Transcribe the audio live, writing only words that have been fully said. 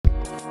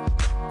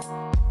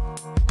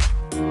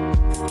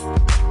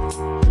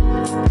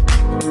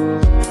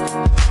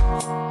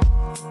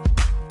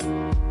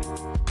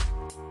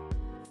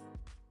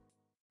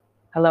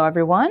Hello,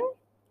 everyone.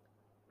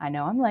 I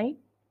know I'm late.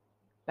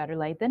 Better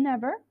late than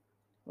never.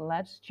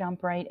 Let's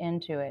jump right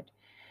into it.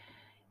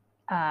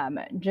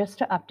 Just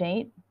to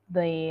update,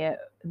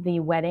 the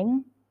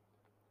wedding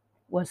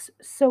was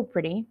so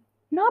pretty.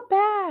 Not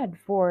bad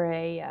for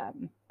a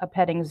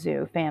petting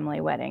zoo family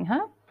wedding,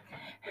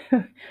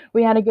 huh?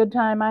 We had a good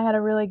time. I had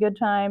a really good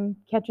time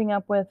catching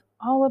up with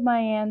all of my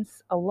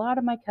aunts, a lot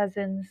of my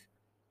cousins.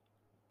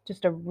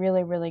 Just a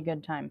really, really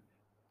good time.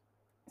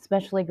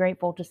 Especially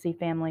grateful to see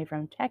family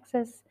from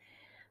Texas.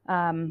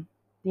 Um,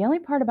 the only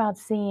part about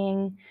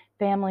seeing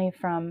family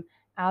from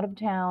out of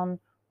town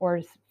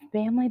or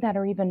family that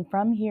are even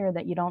from here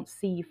that you don't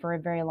see for a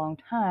very long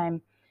time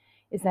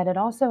is that it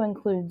also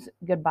includes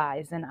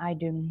goodbyes. And I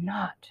do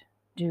not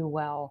do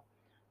well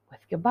with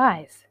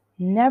goodbyes.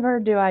 Never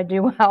do I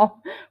do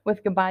well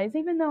with goodbyes,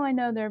 even though I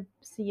know they're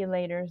see you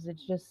laters.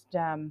 It's just,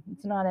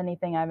 it's not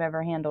anything I've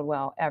ever handled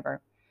well,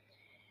 ever.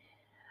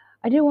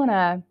 I do want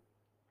to,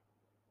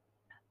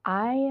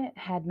 I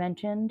had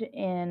mentioned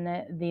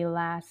in the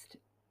last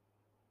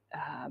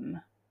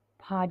um,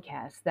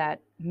 podcast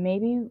that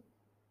maybe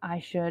I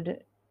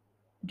should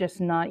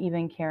just not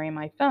even carry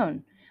my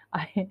phone.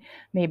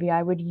 Maybe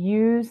I would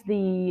use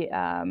the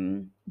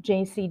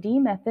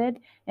JCD method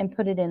and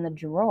put it in the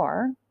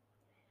drawer.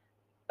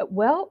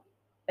 Well,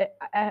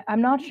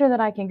 I'm not sure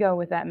that I can go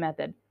with that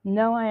method.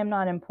 No, I am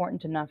not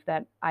important enough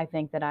that I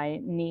think that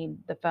I need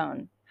the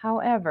phone.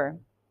 However,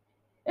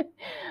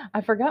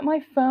 I forgot my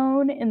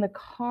phone in the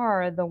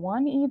car the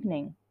one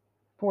evening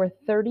for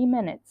 30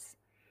 minutes.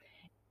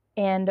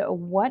 And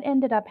what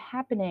ended up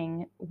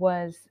happening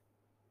was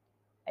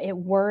it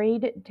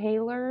worried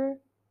Taylor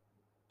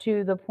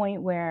to the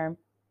point where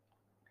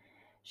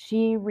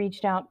she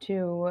reached out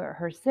to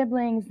her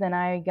siblings. Then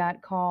I got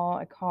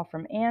a call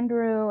from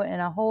Andrew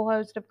and a whole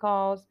host of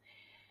calls.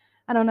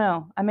 I don't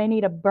know. I may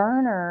need a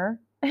burner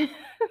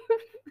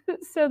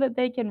so that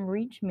they can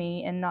reach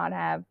me and not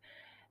have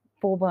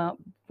full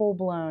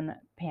blown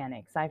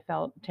panics. I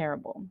felt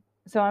terrible.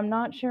 So I'm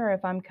not sure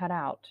if I'm cut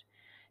out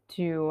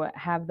to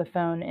have the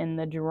phone in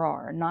the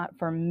drawer. Not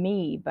for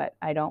me, but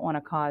I don't want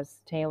to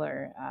cause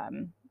Taylor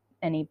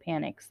any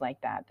panics like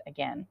that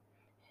again.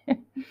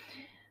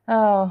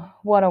 Oh,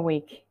 what a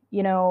week.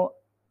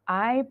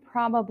 I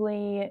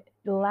probably,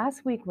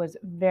 last week was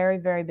very,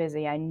 very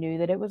busy. I knew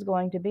that it was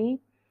going to be.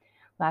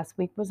 Last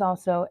week was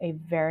also a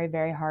very,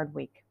 very hard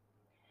week.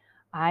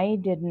 I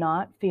did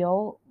not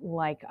feel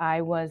like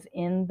I was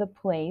in the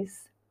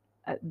place.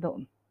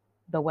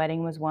 The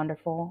wedding was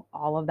wonderful.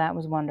 All of that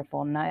was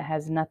wonderful. And that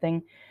has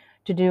nothing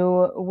to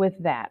do with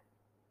that.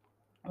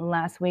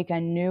 Last week I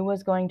knew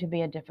was going to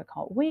be a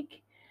difficult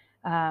week.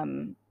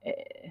 Um,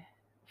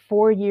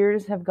 4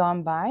 years have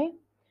gone by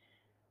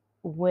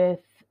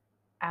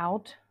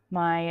without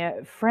my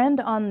friend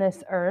on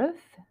this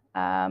earth,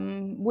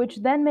 which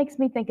then makes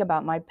me think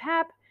about my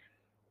pap,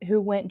 who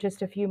went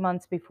just a few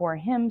months before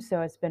him.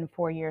 So it's been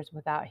 4 years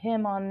without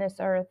him on this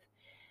earth.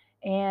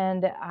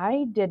 And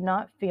I did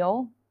not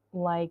feel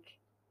like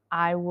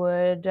I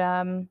would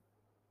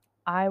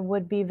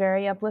be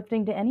very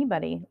uplifting to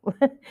anybody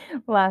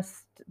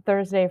last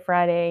Thursday,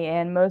 Friday,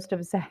 and most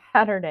of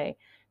Saturday.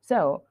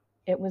 So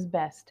it was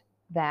best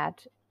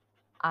that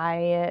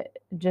I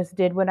just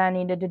did what I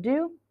needed to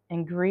do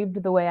and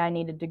grieved the way I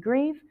needed to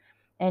grieve.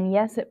 And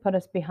yes, it put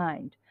us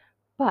behind.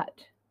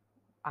 But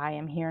I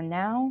am here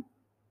now.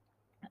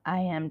 I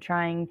am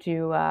trying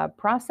to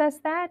process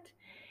that,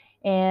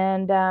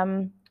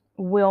 and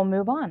we'll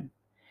move on.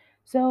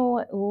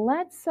 So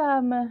let's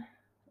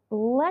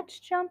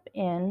jump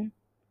in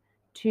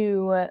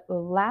to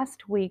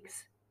last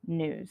week's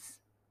news.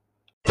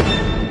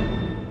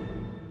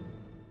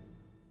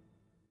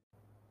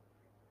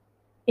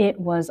 It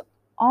was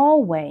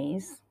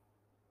always,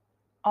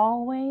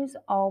 always,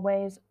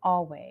 always,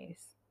 always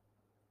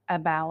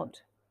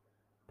about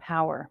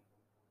power.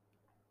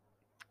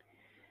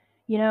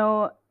 You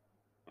know,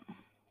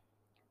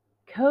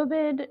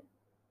 COVID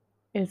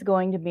is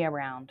going to be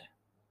around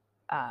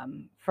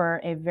for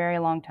a very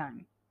long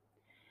time.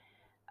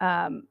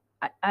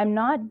 I'm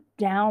not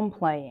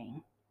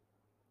downplaying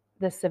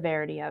the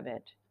severity of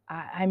it.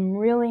 I'm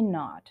really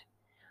not.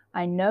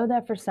 I know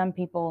that for some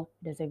people,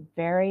 it is a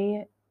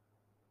very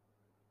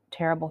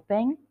terrible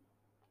thing.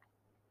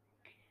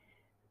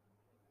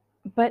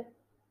 But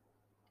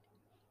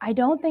I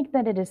don't think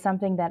that it is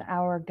something that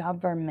our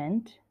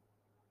government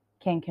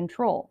can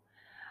control.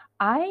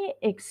 I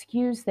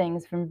excuse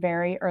things from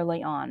very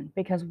early on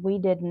because we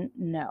didn't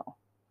know.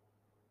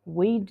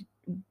 We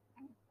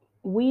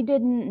we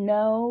didn't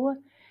know,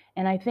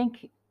 and I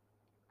think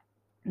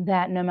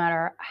that no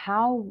matter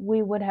how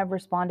we would have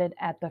responded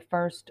at the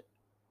first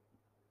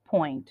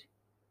point,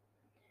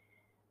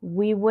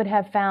 we would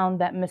have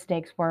found that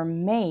mistakes were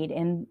made,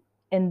 and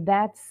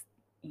that's,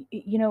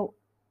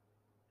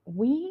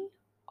 we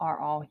are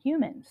all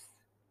humans.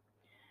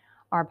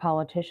 Our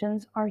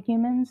politicians are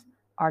humans,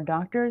 our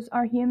doctors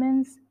are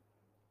humans,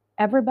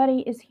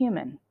 everybody is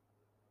human.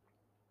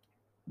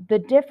 The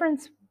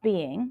difference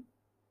being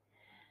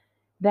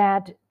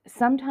that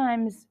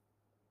sometimes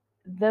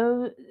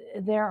though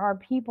there are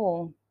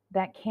people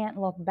that can't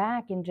look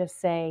back and just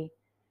say,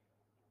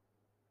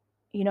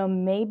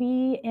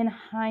 maybe in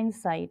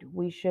hindsight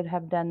we should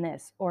have done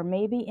this, or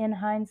maybe in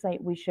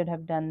hindsight we should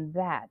have done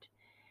that.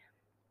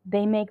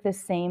 They make the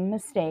same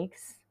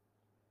mistakes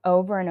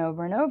over and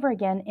over and over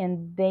again,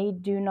 and they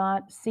do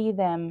not see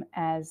them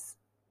as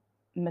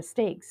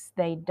mistakes.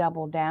 They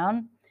double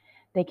down,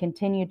 they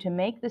continue to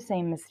make the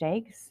same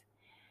mistakes,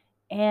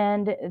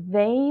 and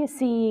they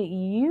see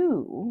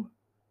you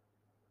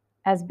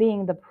as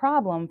being the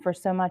problem for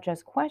so much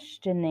as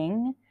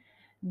questioning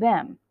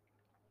them.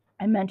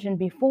 I mentioned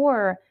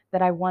before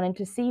that I wanted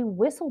to see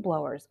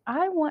whistleblowers.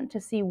 I want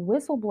to see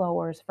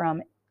whistleblowers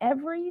from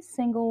every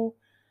single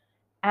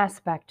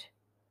aspect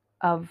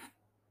of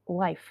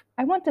life.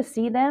 I want to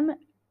see them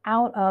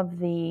out of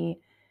the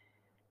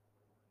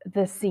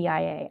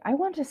CIA. I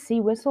want to see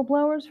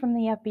whistleblowers from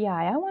the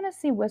FBI. I want to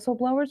see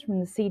whistleblowers from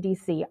the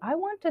CDC. I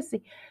want to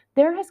see,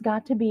 there has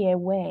got to be a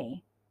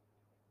way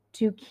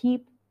to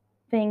keep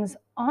things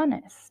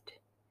honest.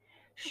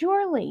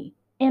 Surely,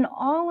 in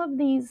all of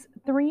these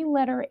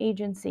three-letter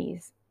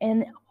agencies,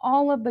 and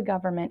all of the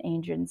government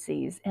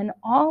agencies, and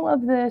all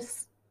of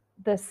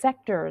the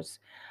sectors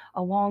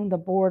along the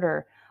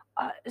border,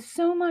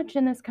 so much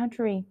in this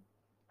country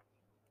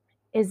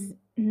is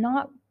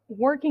not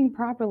working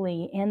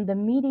properly, and the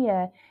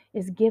media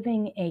is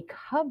giving a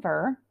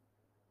cover,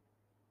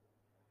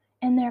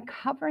 and they're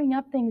covering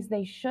up things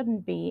they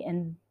shouldn't be.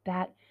 And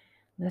that,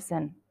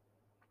 listen,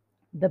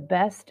 the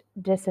best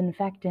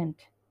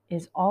disinfectant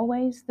is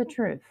always the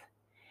truth.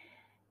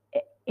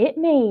 It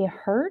may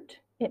hurt,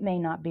 it may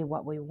not be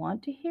what we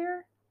want to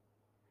hear,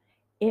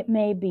 it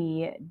may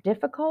be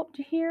difficult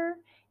to hear,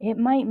 it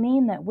might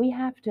mean that we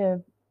have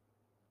to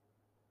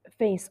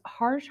face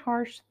harsh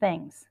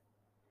things.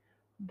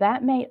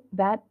 That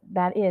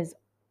is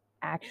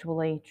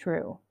actually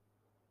true.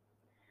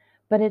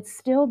 But it's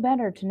still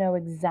better to know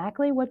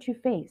exactly what you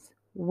face.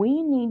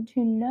 We need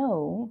to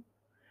know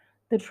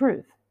the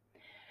truth.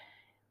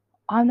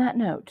 On that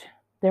note,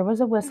 there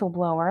was a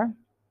whistleblower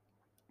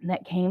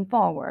that came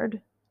forward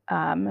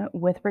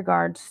with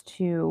regards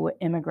to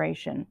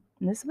immigration.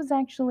 And this was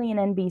actually an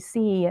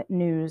NBC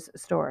News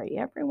story.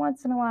 Every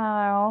once in a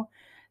while,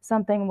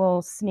 something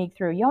will sneak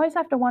through. You always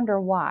have to wonder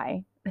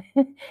why.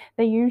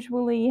 They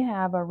usually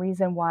have a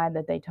reason why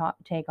that they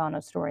take on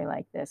a story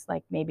like this,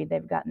 like maybe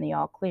they've gotten the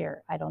all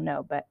clear. I don't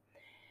know. But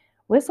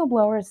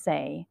whistleblowers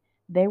say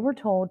they were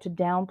told to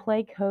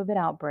downplay COVID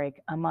outbreak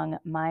among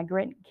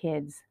migrant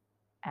kids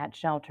at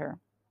shelter.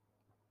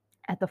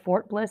 At the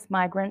Fort Bliss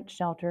migrant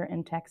shelter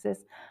in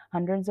Texas,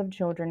 hundreds of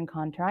children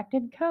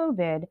contracted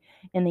COVID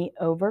in the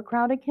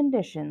overcrowded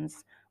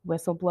conditions,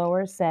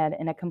 whistleblowers said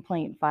in a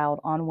complaint filed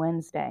on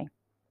Wednesday.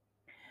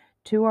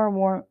 Two or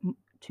more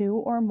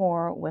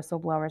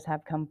whistleblowers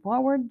have come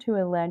forward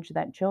to allege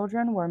that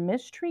children were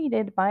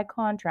mistreated by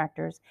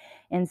contractors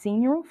and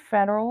senior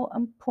federal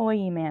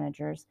employee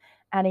managers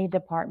at a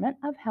Department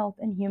of Health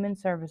and Human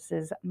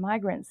Services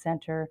migrant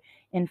center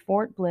in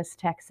Fort Bliss,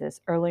 Texas,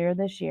 earlier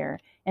this year,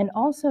 and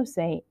also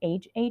say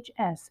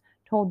HHS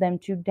told them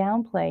to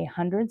downplay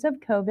hundreds of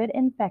COVID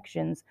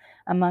infections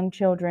among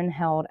children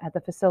held at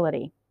the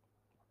facility.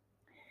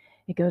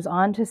 It goes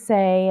on to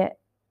say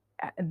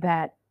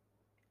that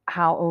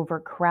how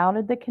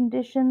overcrowded the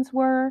conditions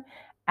were,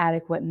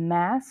 adequate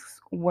masks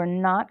were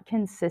not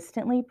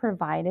consistently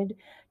provided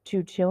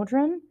to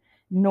children,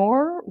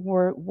 nor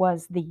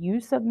was the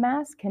use of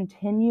masks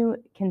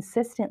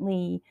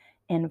consistently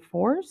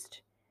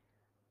enforced.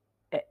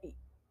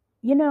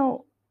 You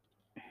know,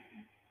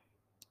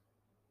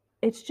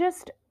 it's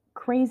just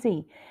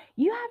crazy.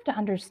 You have to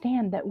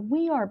understand that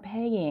we are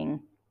paying,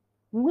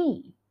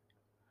 the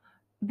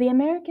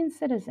American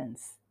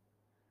citizens,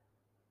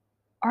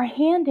 are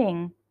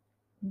handing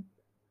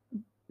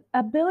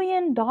 $1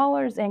 billion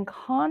in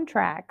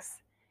contracts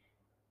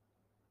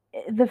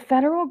the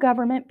federal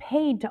government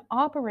paid to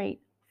operate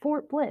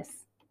Fort Bliss,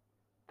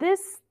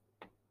 this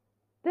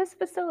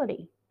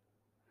facility.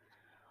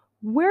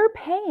 We're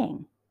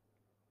paying.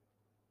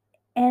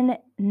 And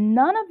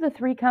none of the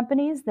three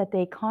companies that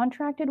they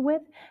contracted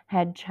with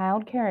had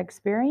childcare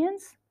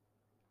experience.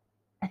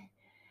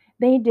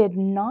 They did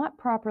not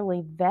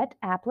properly vet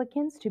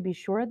applicants to be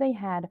sure they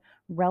had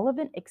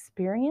relevant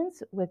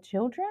experience with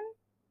children.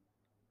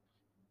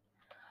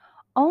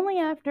 Only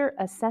after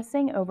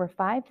assessing over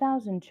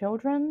 5,000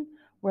 children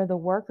were the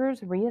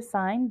workers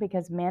reassigned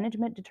because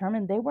management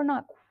determined they were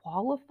not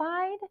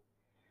qualified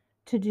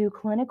to do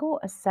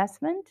clinical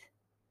assessment.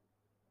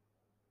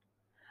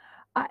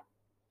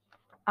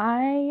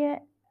 I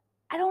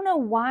don't know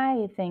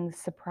why things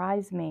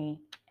surprise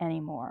me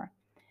anymore.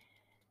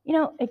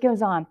 It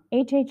goes on.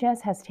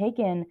 HHS has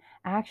taken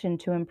action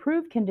to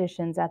improve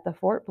conditions at the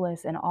Fort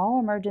Bliss and all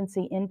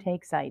emergency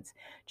intake sites.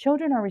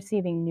 Children are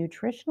receiving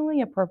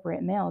nutritionally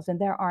appropriate meals, and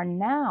there are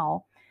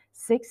now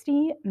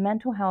 60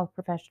 mental health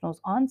professionals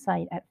on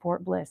site at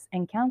Fort Bliss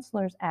and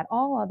counselors at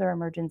all other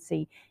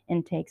emergency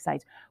intake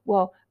sites.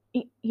 Well,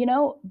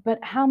 but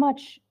how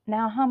much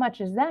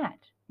is that?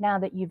 now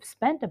that you've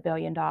spent $1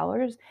 billion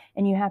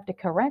and you have to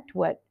correct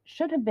what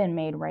should have been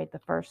made right the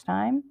first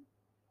time.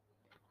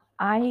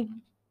 I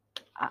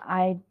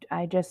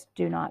just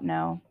do not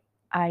know.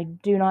 I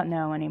do not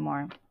know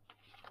anymore.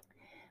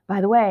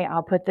 By the way,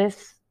 I'll put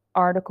this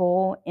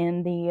article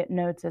in the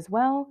notes as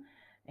well,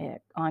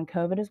 on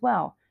COVID as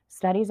well.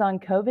 Studies on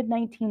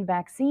COVID-19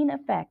 vaccine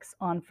effects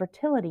on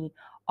fertility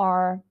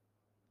are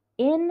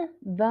in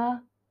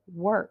the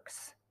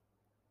works,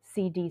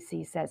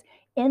 CDC says.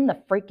 In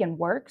the freaking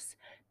works.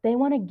 They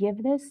want to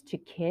give this to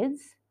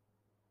kids.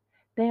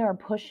 They are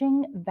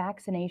pushing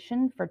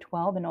vaccination for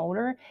 12 and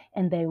older,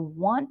 and they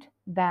want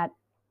that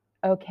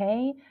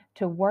okay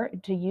to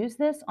use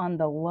this on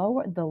the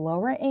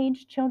lower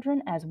age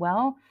children as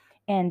well.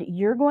 And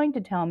you're going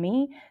to tell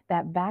me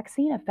that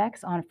vaccine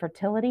effects on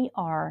fertility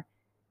are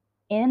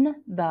in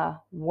the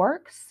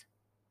works,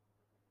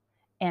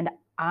 and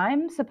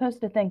I'm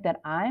supposed to think that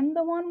I'm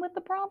the one with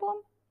the problem?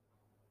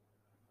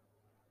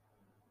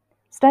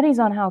 Studies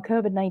on how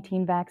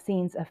COVID-19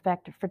 vaccines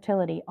affect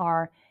fertility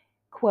are,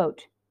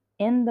 quote,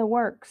 in the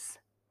works,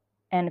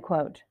 end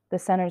quote, the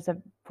Centers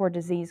for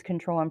Disease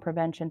Control and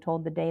Prevention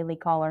told the Daily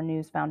Caller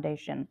News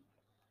Foundation.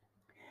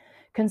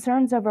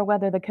 Concerns over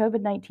whether the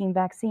COVID-19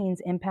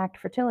 vaccines impact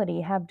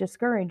fertility have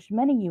discouraged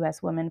many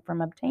U.S. women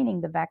from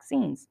obtaining the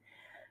vaccines,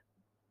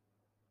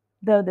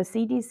 though the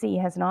CDC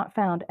has not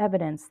found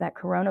evidence that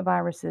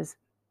coronavirus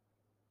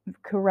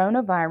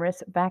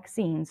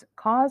vaccines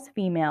cause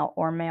female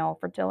or male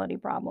fertility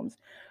problems.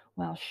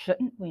 Well,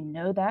 shouldn't we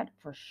know that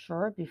for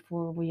sure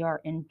before we are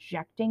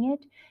injecting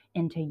it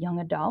into young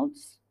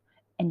adults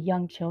and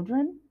young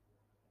children?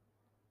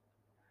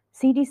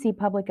 CDC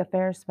Public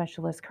Affairs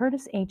Specialist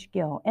Curtis H.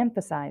 Gill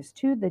emphasized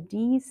to the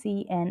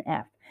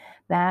DCNF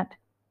that,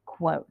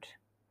 quote,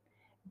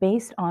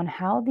 based on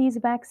how these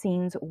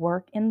vaccines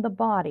work in the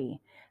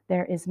body,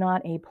 there is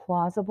not a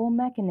plausible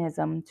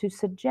mechanism to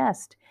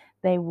suggest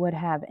they would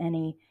have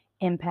any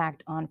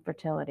impact on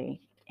fertility,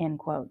 end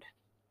quote.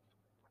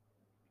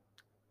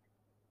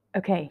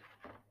 Okay,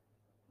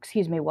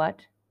 excuse me, what?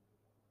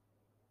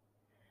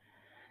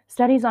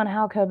 Studies on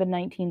how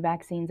COVID-19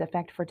 vaccines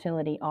affect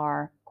fertility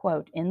are,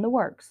 quote, in the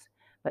works,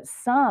 but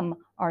some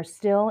are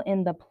still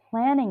in the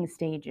planning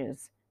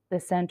stages,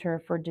 the Center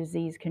for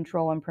Disease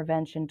Control and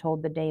Prevention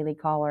told the Daily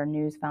Caller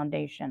News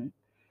Foundation.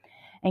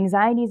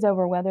 Anxieties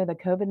over whether the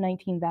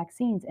COVID-19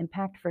 vaccines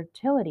impact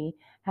fertility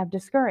have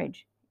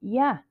discouraged.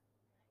 Yeah,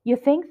 you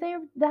think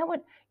you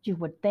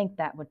would think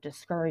that would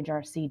discourage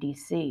our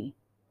CDC.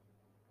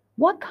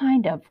 What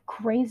kind of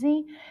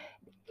crazy,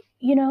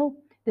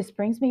 this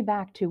brings me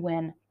back to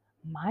when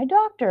my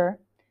doctor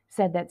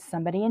said that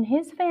somebody in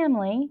his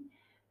family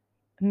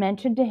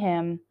mentioned to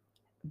him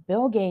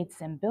Bill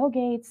Gates and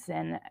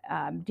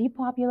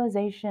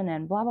depopulation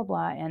and blah, blah,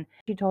 blah. And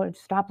she told him,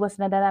 stop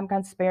listening to them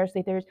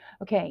conspiracy theories.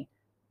 Okay.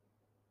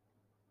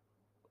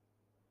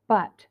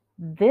 But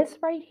this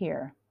right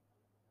here,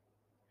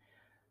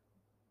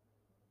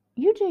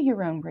 you do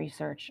your own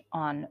research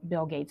on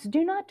Bill Gates.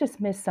 Do not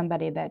dismiss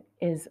somebody that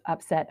is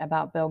upset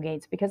about Bill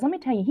Gates, because let me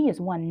tell you, he is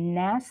one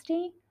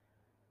nasty,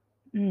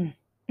 I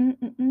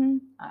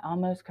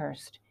almost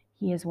cursed.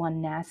 He is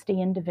one nasty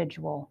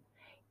individual.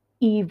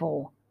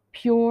 Evil,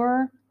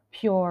 pure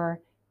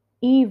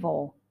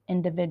evil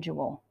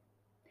individual.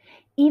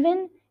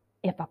 Even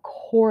if a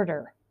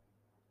quarter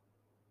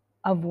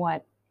of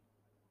what,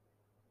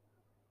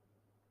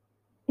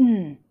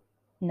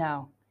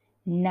 no,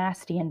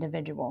 nasty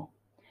individual.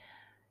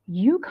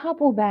 You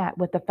couple that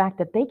with the fact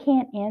that they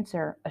can't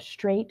answer a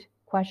straight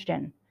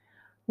question.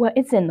 Well,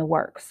 it's in the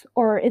works,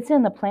 or it's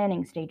in the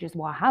planning stages.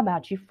 Well, how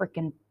about you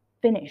freaking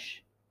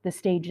finish the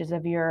stages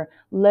of your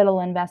little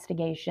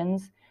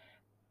investigations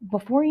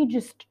before you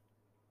just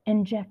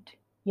inject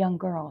young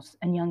girls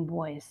and young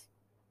boys?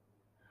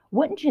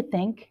 Wouldn't you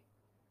think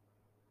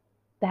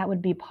that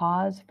would be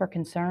pause for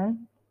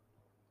concern?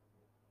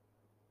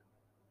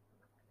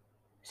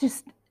 It's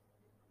just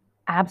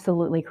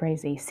absolutely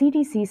crazy.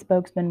 CDC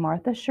spokesman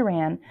Martha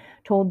Sharan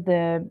told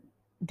the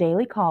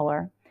Daily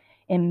Caller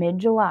in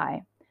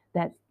mid-July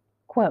that,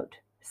 quote,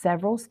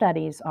 several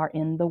studies are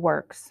in the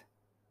works,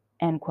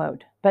 end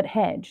quote, but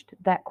hedged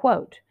that,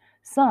 quote,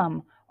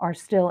 some are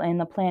still in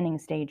the planning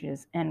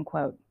stages, end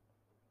quote.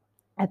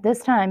 At this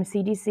time,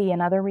 CDC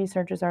and other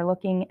researchers are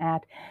looking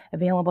at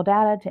available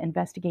data to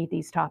investigate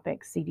these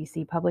topics,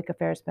 CDC Public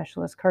Affairs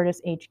Specialist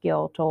Curtis H.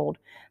 Gill told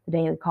the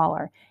Daily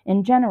Caller.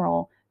 In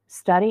general,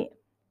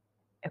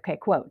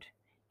 quote,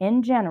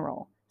 in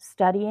general,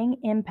 studying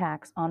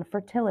impacts on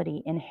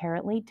fertility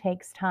inherently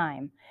takes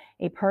time.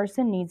 A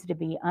person needs to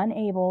be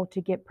unable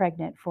to get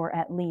pregnant for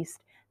at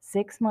least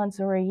 6 months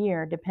or a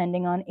year,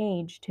 depending on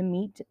age, to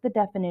meet the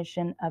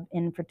definition of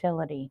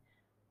infertility,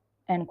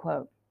 end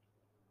quote.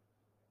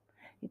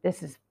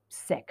 This is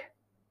sick.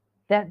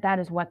 That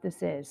is what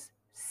this is.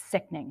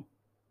 Sickening.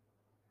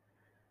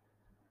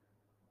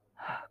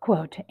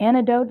 Quote,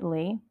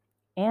 anecdotally,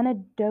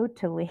 Andrew's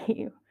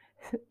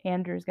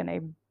going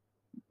to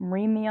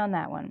ream me on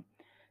that one.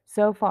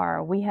 So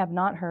far, we have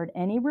not heard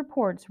any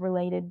reports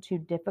related to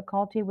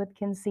difficulty with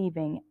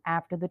conceiving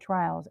after the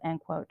trials, end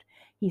quote.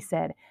 He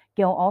said.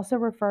 Gill also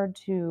referred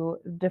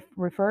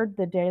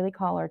the Daily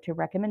Caller to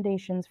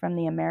recommendations from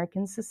the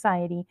American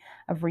Society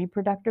of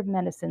Reproductive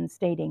Medicine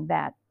stating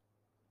that,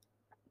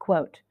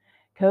 quote,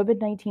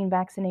 COVID-19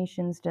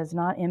 vaccinations does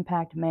not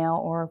impact male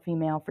or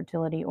female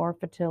fertility or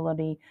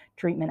fertility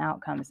treatment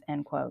outcomes,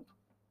 end quote.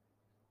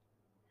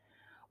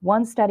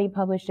 One study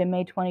published in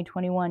May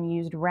 2021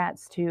 used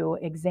rats to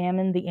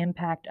examine the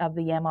impact of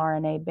the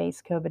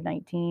mRNA-based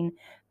COVID-19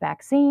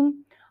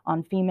 vaccine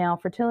on female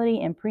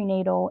fertility and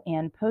prenatal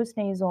and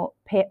postnatal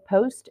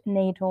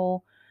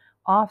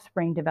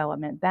offspring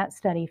development. That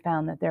study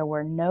found that there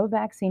were no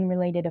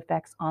vaccine-related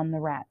effects on the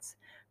rats'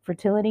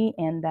 fertility,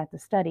 and that the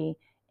study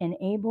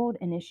enabled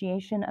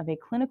initiation of a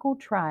clinical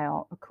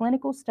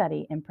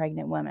study in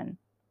pregnant women.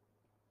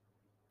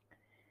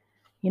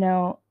 You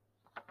know,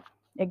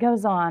 it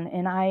goes on,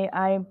 and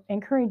I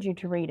encourage you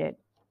to read it,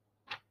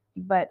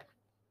 but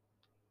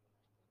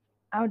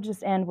I would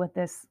just end with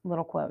this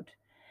little quote.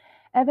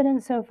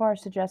 Evidence so far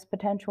suggests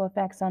potential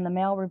effects on the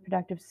male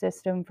reproductive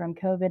system from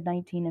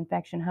COVID-19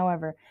 infection.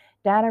 However,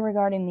 data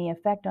regarding the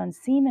effect on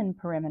semen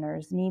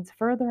perimeters needs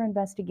further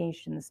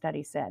investigation, the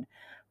study said.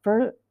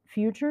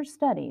 Future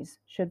studies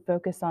should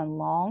focus on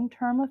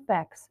long-term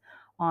effects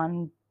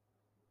on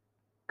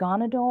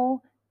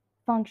gonadal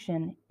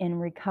function in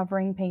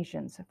recovering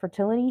patients,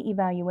 fertility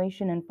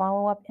evaluation and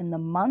follow-up in the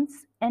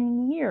months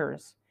and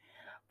years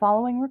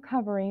following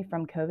recovery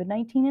from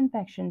COVID-19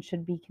 infection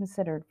should be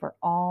considered for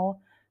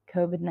all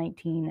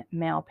COVID-19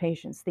 male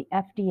patients. The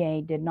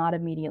FDA did not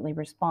immediately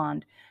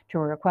respond to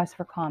a request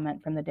for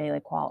comment from the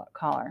Daily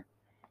Caller.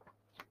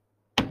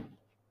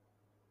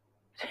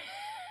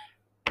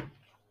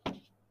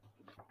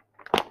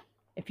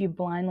 If you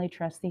blindly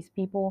trust these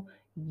people,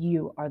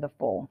 you are the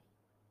fool.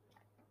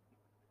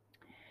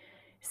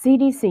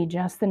 CDC,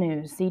 just the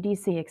news.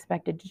 CDC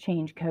expected to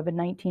change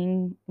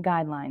COVID-19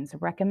 guidelines.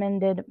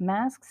 Recommended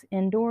masks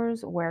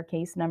indoors where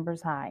case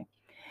numbers high.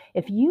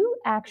 If you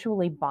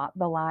actually bought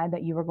the lie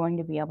that you were going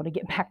to be able to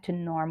get back to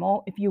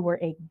normal, if you were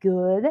a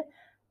good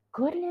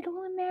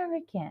little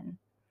American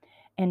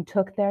and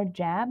took their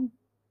jab,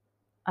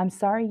 I'm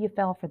sorry you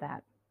fell for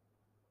that.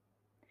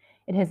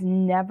 It has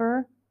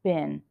never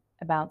been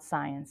about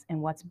science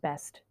and what's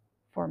best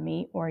for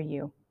me or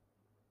you.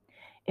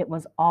 It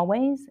was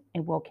always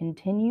and will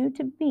continue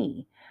to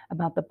be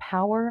about the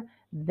power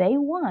they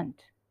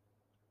want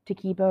to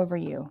keep over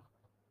you.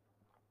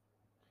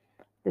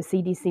 The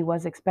CDC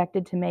was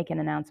expected to make an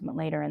announcement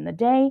later in the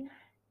day,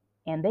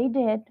 and they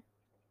did.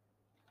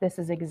 This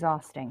is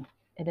exhausting.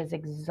 It is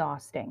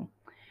exhausting.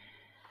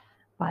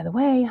 By the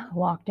way,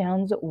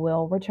 lockdowns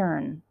will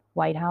return.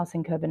 White House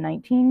and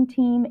COVID-19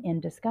 team in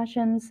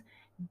discussions.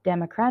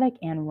 Democratic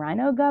and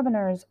Rhino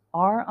governors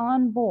are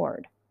on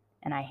board.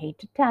 And I hate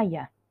to tell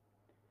you,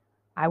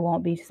 I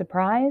won't be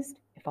surprised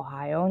if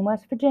Ohio and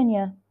West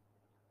Virginia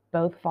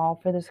both fall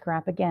for the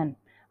scrap again.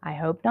 I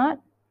hope not.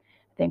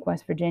 I think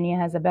West Virginia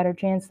has a better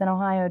chance than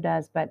Ohio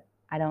does, but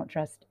I don't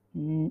trust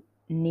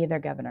neither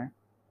governor.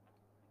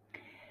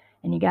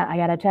 And I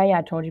got to tell you,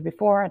 I told you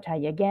before, I'll tell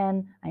you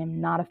again, I am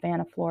not a fan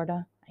of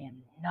Florida. I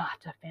am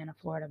not a fan of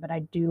Florida, but I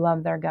do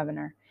love their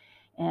governor.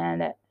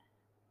 And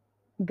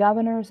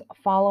governors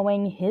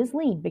following his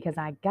lead, because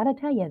I got to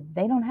tell you,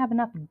 they don't have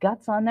enough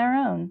guts on their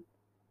own.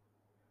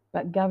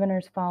 But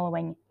governors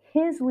following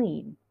his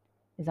lead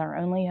is our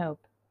only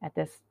hope at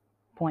this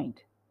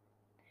point.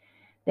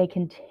 They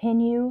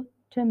continue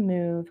to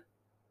move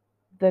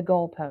the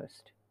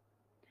goalpost.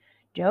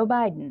 Joe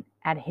Biden,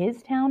 at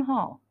his town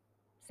hall,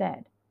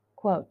 said,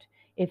 quote,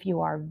 if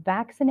you are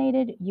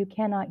vaccinated, you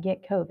cannot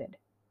get COVID,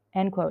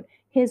 end quote.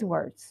 His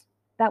words.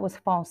 That was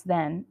false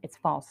then. It's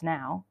false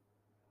now.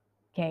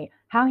 Okay,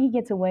 how he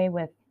gets away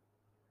with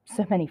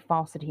so many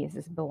falsities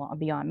is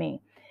beyond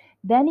me.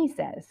 Then he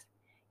says,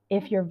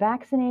 if you're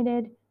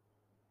vaccinated,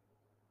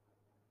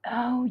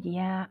 oh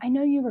yeah, I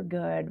know you were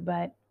good,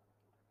 but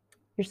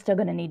you're still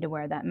going to need to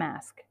wear that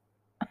mask.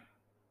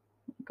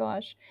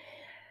 Gosh.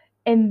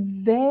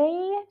 And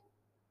they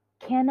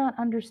cannot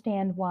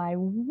understand why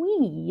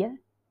we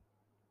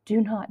do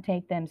not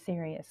take them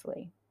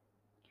seriously.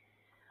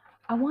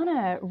 I want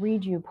to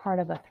read you part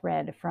of a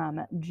thread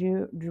from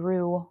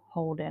Drew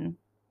Holden.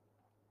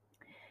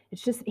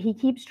 It's just, he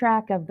keeps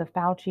track of the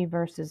Fauci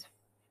versus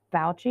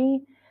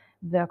Fauci,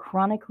 the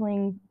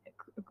chronicling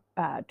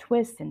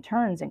twists and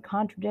turns and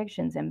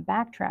contradictions and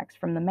backtracks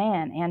from the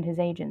man and his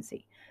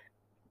agency.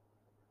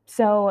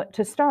 So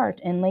to start,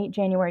 in late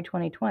January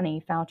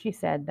 2020, Fauci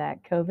said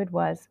that COVID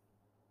was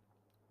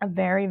a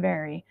very,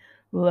 very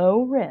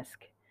low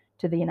risk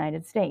to the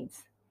United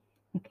States.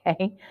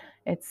 Okay,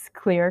 it's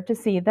clear to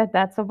see that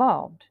that's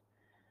evolved.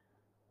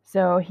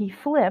 So he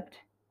flipped,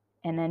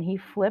 and then he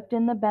flipped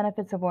in the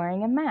benefits of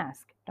wearing a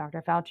mask.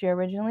 Dr. Fauci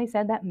originally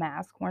said that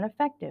masks weren't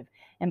effective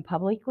and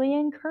publicly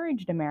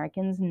encouraged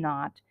Americans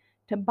not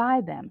to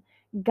buy them.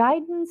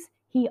 Guidance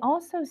he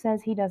also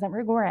says he doesn't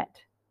regret,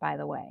 by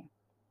the way.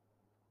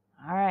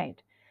 All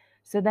right.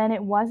 So then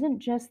it wasn't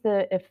just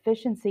the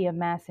efficiency of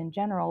masks in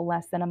general.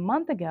 Less than a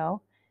month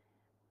ago,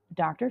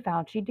 Dr.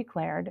 Fauci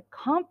declared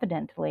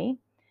confidently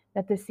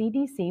that the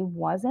CDC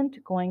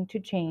wasn't going to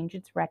change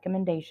its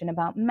recommendation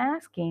about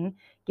masking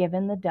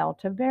given the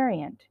Delta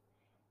variant.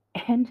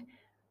 And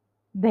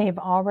they've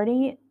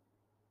already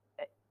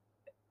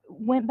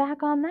went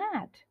back on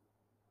that.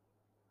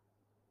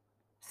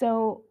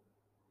 So,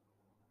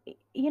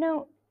 you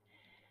know,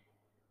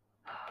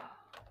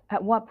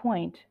 at what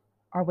point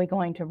are we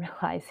going to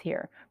realize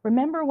here?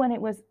 Remember when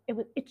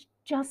it's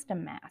just a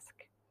mask.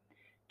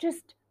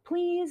 Just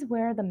please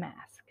wear the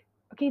mask.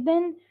 Okay,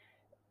 then,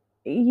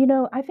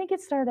 I think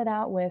it started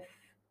out with,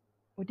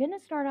 or didn't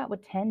it start out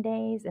with 10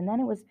 days? And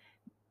then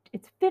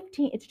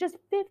it's just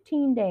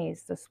 15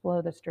 days to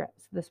slow the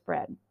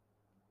spread.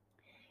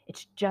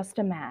 It's just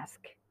a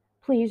mask.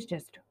 Please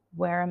just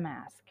wear a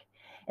mask.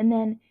 And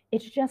then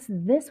it's just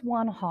this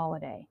one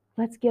holiday.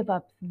 Let's give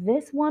up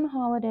this one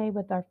holiday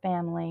with our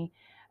family.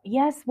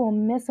 Yes, we'll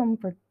miss them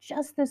for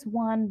just this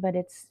one, but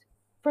it's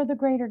for the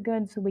greater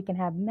good so we can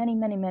have many,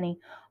 many, many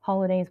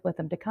holidays with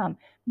them to come.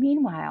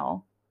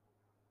 Meanwhile,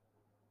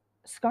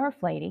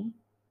 Scarf Lady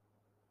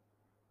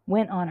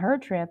went on her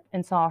trip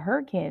and saw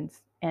her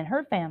kids and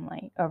her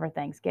family over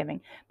Thanksgiving,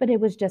 but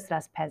it was just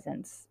us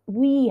peasants.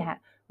 We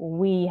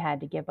had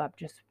to give up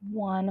just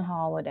one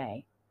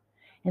holiday.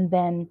 And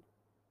then,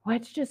 well,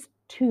 it's just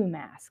 2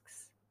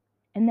 masks.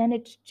 And then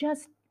it's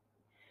just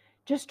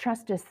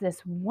trust us this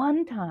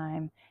one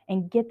time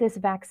and get this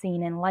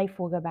vaccine and life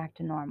will go back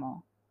to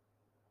normal.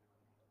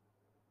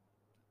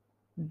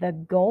 The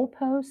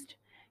goalpost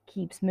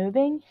keeps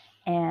moving,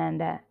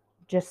 and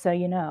just so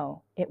you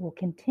know, it will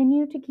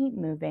continue to keep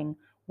moving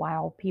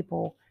while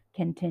people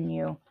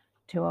continue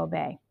to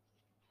obey.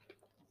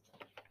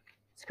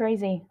 It's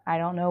crazy. I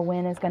don't know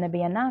when is going to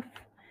be enough,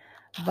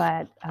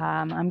 but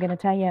I'm going to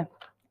tell you,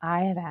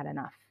 I have had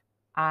enough.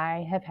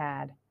 I have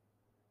had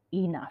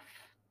enough.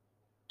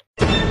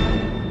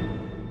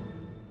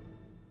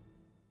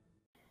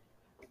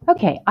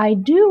 Okay, I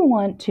do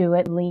want to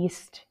at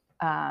least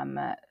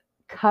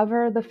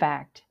cover the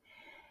fact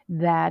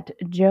that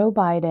Joe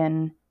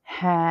Biden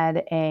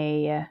had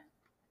a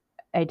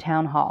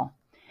town hall.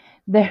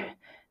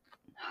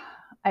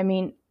 I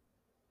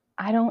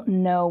don't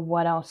know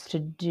what else to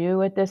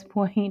do at this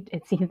point.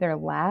 It's either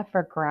laugh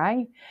or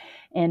cry.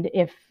 And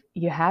if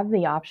you have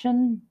the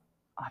option,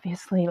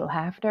 obviously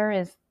laughter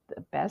is the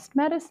best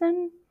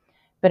medicine,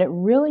 but it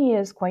really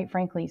is, quite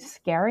frankly,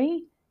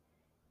 scary.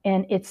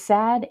 And it's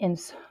sad in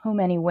so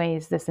many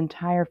ways. This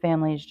entire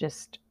family is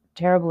just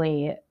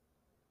terribly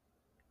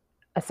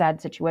a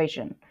sad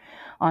situation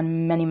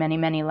on many, many,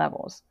 many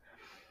levels.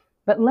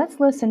 But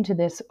let's listen to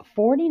this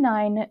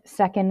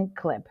 49-second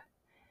clip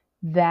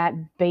that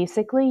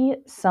basically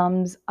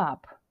sums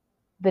up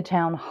the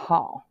town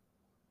hall.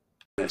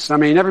 I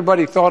mean,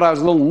 everybody thought I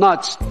was a little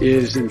nuts.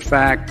 Is in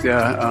fact,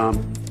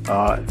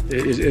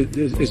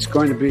 it's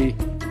going to be.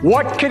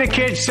 What can a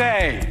kid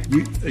say?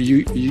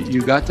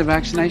 You got the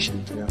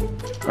vaccination? Yeah.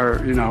 Or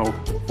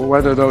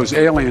whether those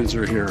aliens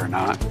are here or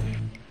not.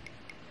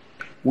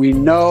 We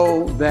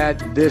know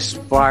that this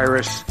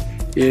virus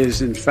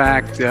is in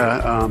fact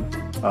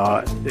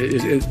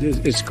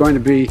it's going to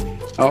be.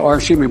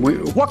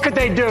 What could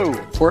they do?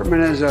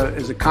 Portman is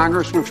a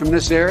congressman from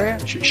this area.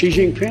 Xi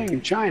Jinping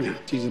in China.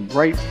 He's a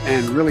bright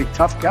and really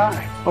tough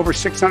guy. Over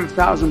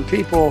 600,000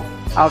 people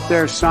out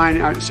there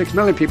signing, 6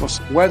 million people.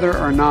 Whether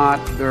or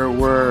not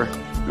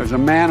there's a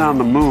man on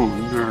the moon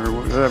or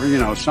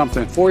whatever,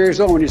 something. 4 years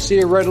old, when you see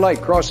a red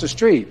light cross the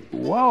street,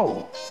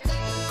 whoa,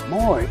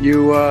 boy,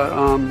 you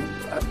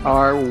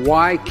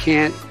why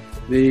can't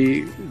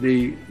the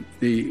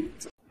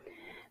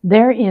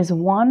There is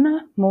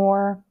one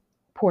more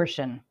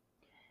portion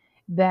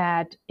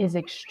that is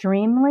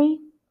extremely,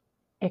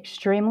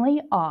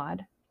 extremely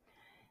odd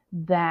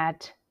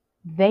that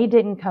they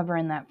didn't cover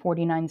in that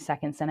 49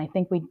 seconds. And I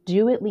think we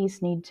do at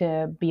least need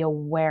to be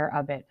aware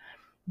of it.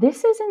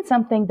 This isn't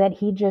something that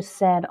he just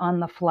said on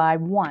the fly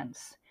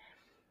once.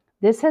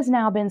 This has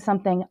now been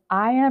something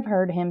I have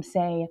heard him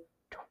say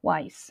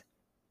twice.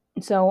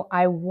 So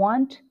I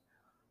want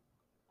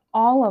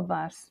all of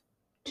us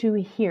to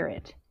hear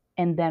it,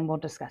 and then we'll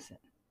discuss it.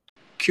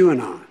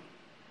 QAnon.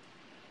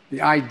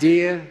 The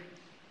idea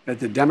that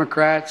the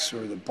Democrats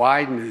or the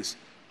Biden is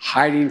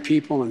hiding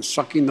people and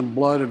sucking the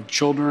blood of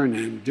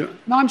children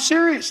no, I'm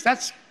serious.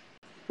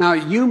 Now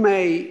you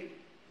may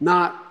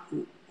not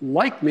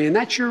like me, and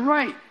that's your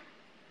right.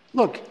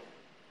 Look,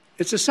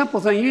 it's a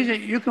simple thing.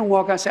 You can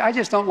walk out and say, I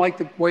just don't like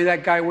the way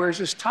that guy wears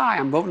his tie.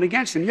 I'm voting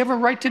against him. You have a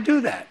right to do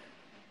that.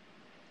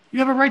 You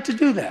have a right to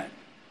do that.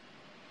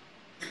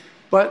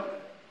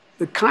 But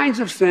the kinds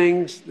of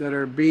things that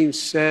are being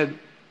said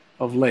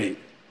of late,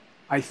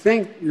 I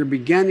think you're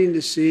beginning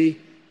to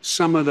see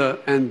some of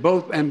and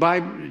by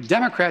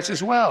Democrats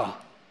as well,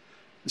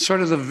 sort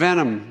of the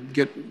venom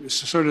get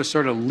sort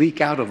of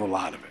leak out of a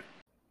lot of it.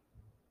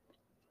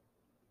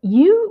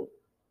 You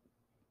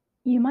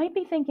might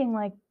be thinking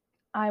like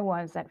I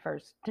was at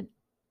first.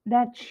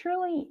 That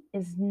surely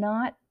is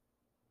not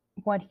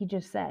what he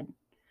just said.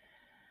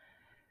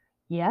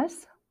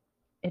 Yes,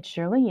 it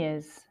surely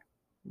is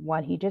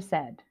what he just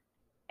said.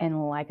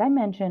 And like I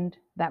mentioned,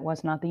 that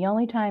was not the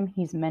only time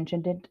he's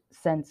mentioned it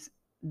since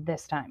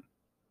this time.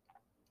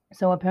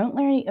 So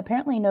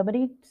apparently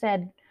nobody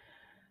said,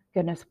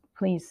 goodness,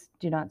 please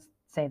do not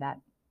say that.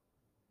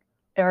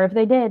 Or if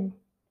they did,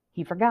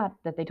 he forgot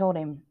that they told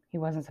him he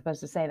wasn't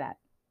supposed to say that.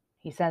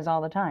 He says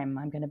all the time,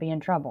 I'm going to be in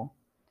trouble.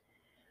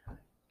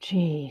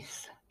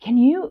 Jeez. Can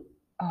you?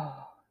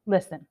 Oh,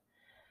 listen.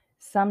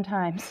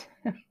 Sometimes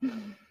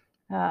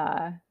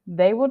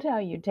they will tell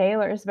you,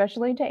 Taylor,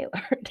 especially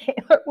Taylor,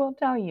 Taylor will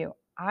tell you,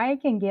 I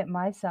can get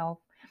myself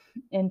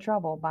in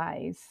trouble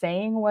by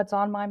saying what's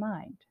on my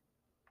mind.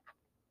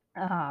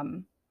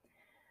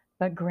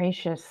 But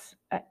gracious,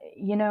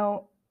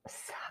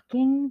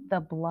 sucking the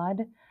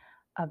blood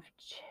of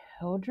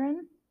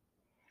children.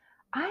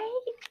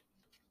 I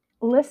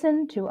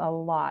listen to a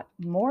lot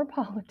more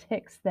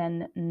politics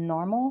than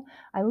normal.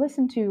 I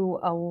listen to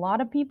a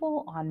lot of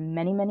people on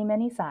many, many,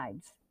 many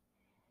sides.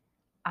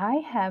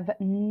 I have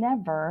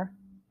never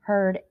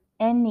heard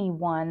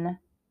anyone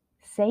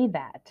say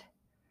that.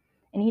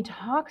 And he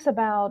talks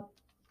about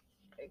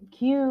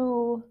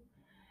Q,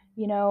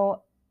 you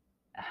know,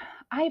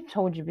 I've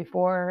told you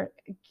before,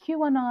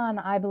 QAnon,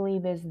 I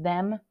believe, is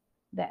them.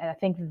 I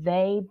think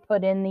they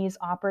put in these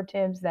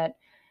operatives that,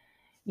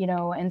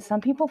 and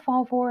some people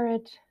fall for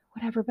it,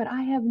 whatever, but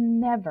I have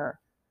never.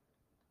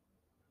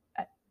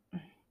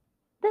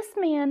 This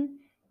man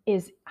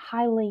is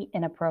highly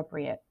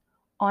inappropriate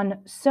on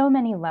so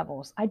many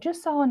levels. I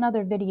just saw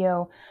another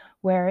video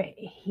where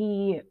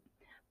he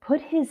put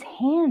his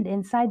hand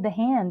inside the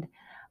hand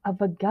of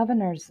a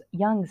governor's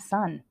young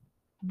son.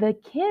 The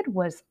kid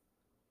was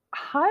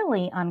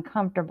highly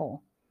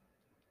uncomfortable.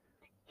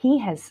 He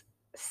has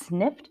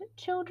sniffed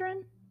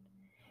children.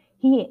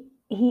 He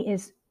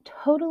is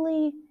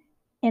totally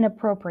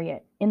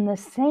inappropriate in the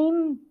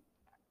same,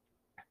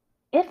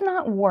 if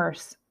not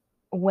worse,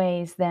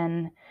 ways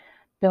than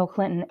Bill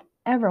Clinton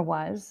ever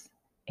was.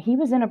 He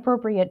was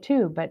inappropriate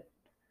too, but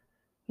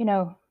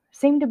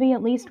seemed to be,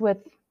 at least with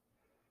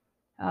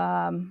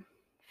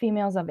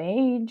females of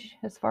age,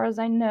 as far as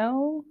I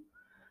know.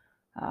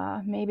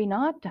 Maybe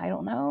not. I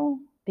don't know.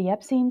 The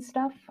Epstein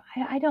stuff.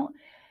 I don't.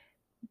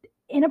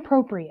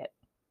 Inappropriate.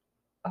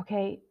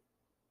 Okay.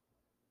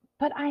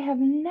 But I have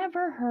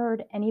never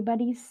heard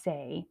anybody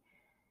say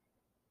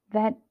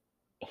that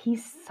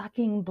he's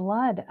sucking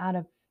blood out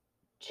of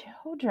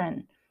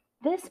children.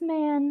 This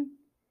man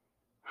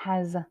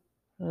has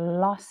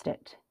lost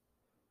it.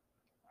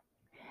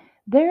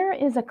 There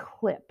is a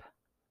clip,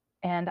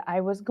 and I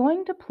was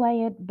going to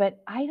play it,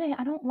 but I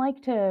don't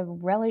like to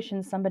relish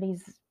in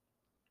somebody's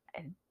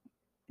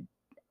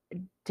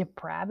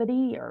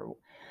depravity or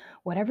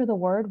whatever the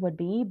word would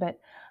be, but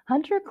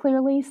Hunter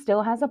clearly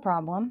still has a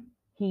problem.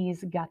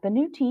 He's got the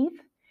new teeth,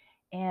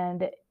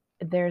 and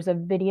there's a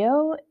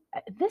video.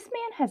 This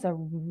man has a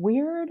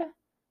weird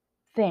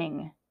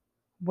thing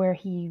where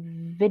he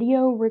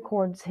video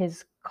records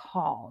his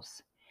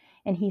calls,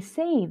 and he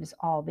saves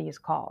all these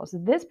calls.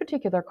 This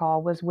particular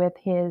call was with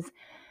his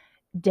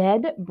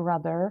dead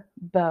brother,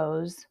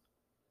 Beau's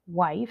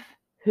wife,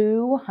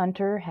 who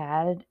Hunter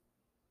had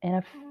an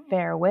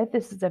affair with.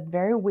 This is a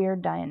very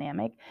weird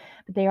dynamic,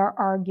 but they are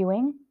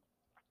arguing.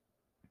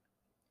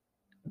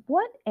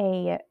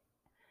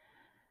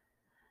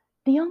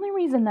 The only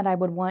reason that I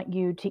would want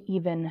you to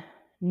even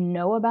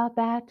know about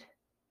that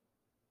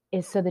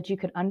is so that you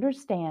could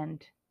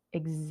understand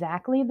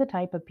exactly the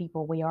type of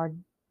people we are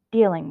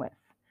dealing with.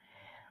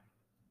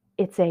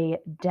 It's a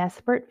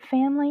desperate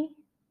family.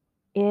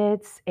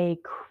 It's a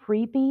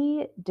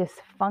creepy,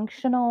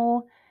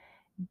 dysfunctional,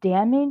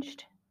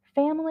 damaged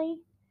family.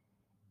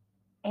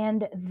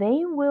 And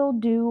they will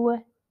do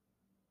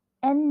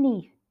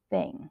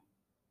anything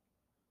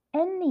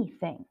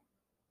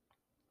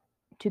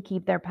to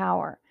keep their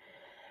power.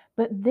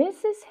 But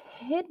this is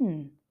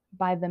hidden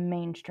by the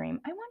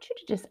mainstream. I want you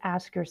to just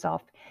ask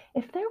yourself,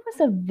 if there was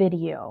a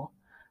video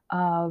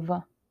of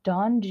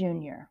Don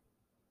Jr.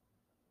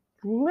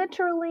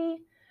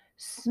 literally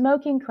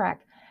smoking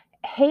crack,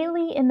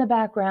 Haley in the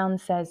background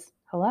says,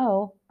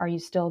 hello, are you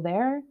still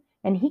there?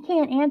 And he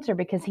can't answer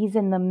because he's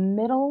in the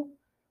middle.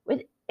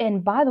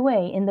 And by the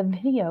way, in the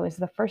video is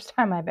the first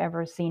time I've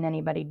ever seen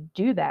anybody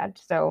do that.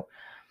 So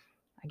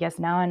I guess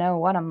now I know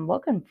what I'm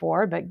looking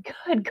for, but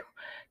good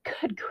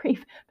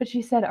grief. But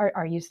she said,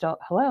 are you still,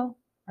 hello?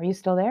 Are you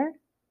still there?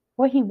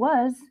 Well, he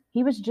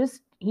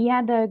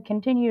had to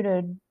continue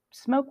to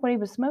smoke what he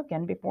was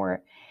smoking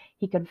before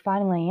he could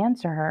finally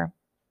answer her.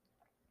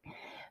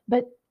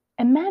 But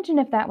imagine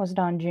if that was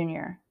Don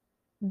Jr.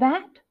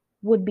 That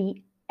would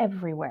be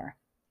everywhere.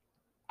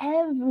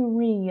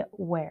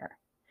 Everywhere.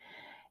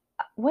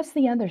 What's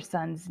the other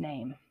son's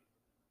name?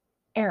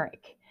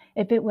 Eric.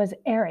 If it was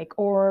Eric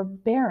or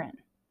Barron.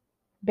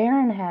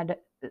 Barron had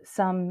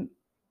some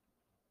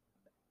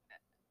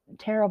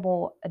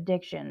terrible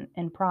addiction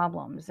and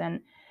problems, and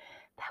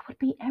that would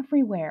be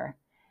everywhere.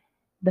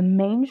 The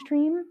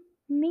mainstream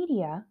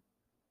media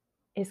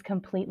is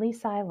completely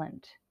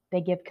silent.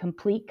 They give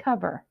complete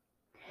cover.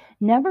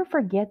 Never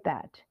forget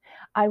that.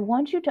 I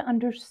want you to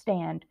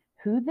understand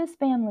who this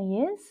family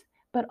is,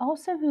 but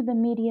also who the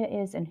media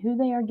is and who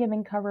they are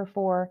giving cover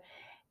for.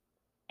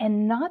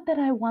 And not that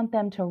I want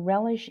them to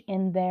relish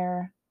in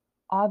their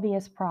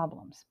obvious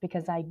problems,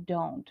 because I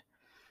don't.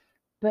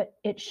 But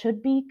it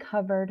should be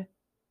covered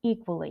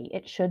equally.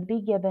 It should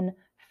be given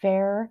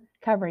fair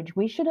coverage.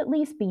 We should at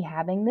least be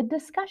having the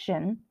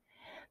discussion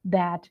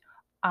that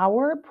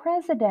our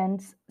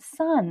president's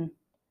son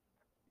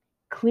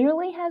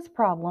clearly has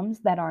problems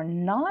that are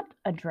not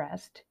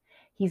addressed.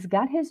 He's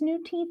got his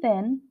new teeth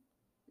in.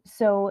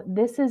 So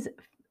this is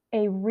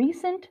a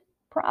recent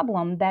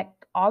problem that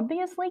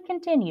obviously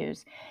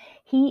continues.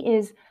 He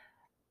is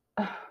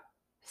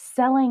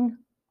selling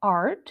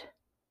art.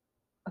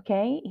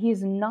 Okay,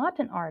 he's not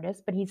an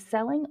artist, but he's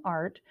selling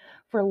art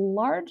for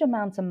large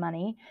amounts of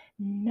money.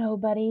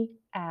 Nobody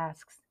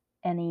asks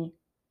any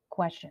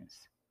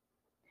questions.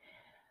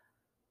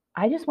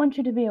 I just want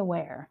you to be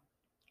aware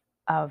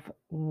of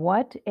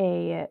what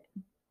a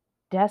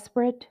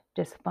desperate,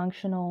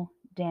 dysfunctional,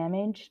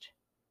 damaged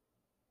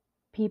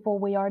people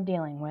we are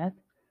dealing with,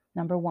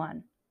 number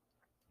one.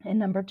 And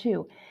number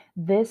two,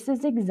 this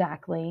is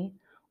exactly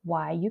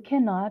why you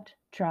cannot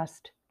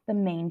trust the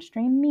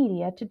mainstream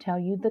media to tell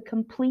you the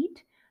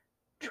complete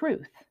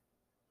truth.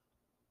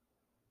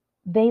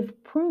 They've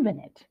proven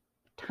it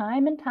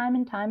time and time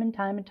and time and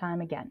time and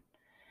time again.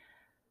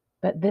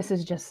 But this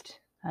is just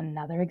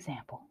another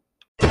example.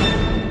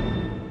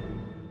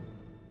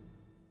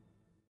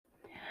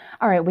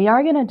 All right, we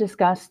are going to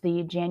discuss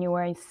the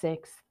January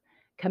 6th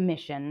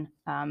commission,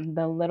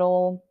 the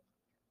little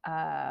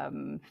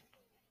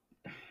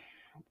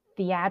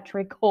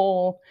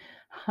theatrical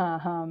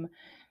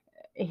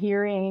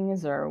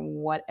hearings or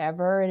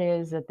whatever it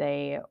is that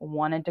they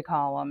wanted to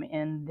call them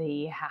in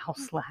the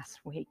House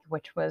last week,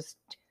 which was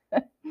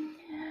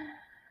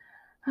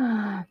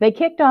they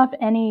kicked off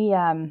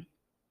anybody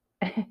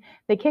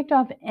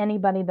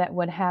that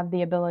would have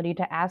the ability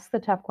to ask the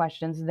tough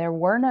questions. There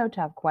were no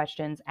tough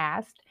questions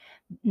asked,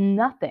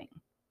 nothing.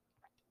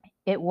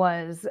 It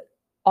was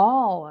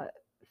all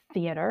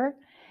theater,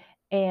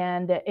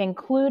 and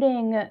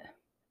including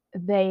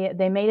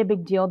they made a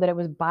big deal that it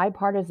was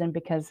bipartisan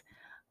because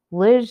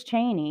Liz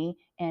Cheney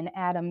and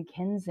Adam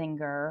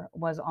Kinzinger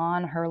was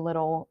on her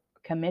little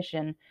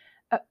commission.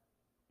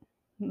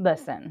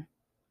 Listen,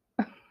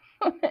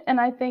 and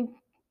I think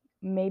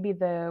maybe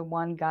the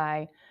one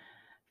guy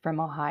from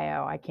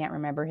Ohio, I can't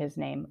remember his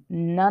name,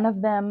 none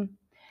of them,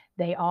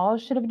 they all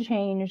should have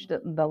changed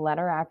the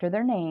letter after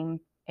their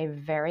name a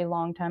very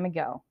long time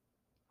ago.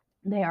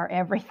 They are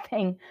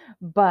everything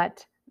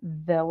but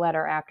the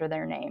letter after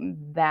their name,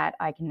 that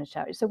I can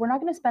show you. So we're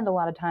not going to spend a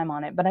lot of time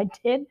on it, but I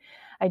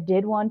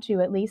did want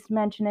to at least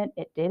mention it.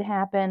 It did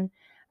happen.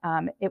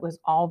 It was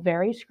all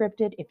very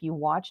scripted. If you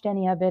watched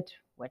any of it,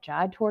 which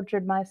I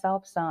tortured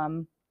myself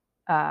some,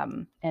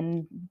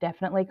 and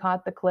definitely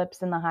caught the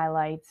clips and the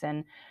highlights,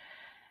 and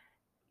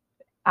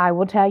I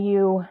will tell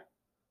you,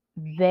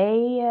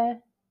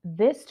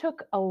 this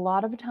took a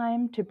lot of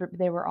time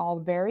they were all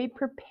very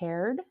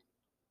prepared.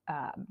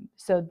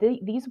 So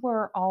these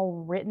were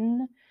all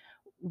written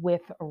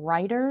with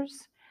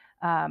writers,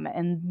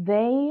 and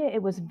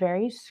it was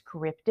very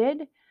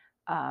scripted,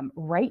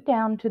 right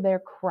down to their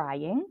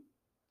crying.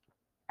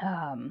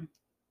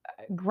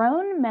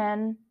 Grown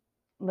men,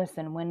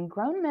 listen, when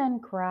grown men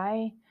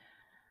cry,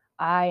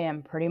 I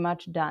am pretty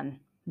much done.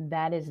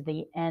 That is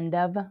the end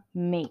of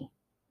me.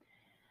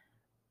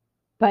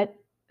 But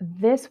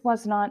this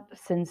was not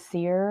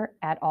sincere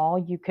at all.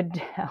 You could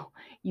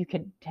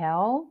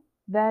tell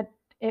that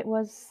it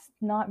was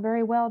not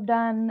very well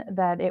done,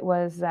 that it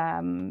was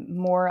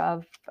more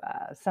of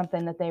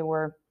something that they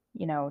were,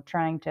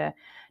 trying to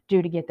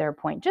do to get their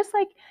point. Just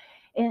like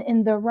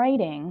in the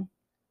writing,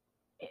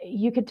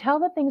 you could tell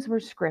that things were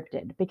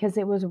scripted because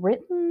it was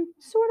written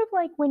sort of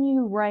like when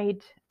you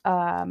write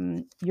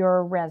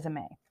your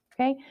resume,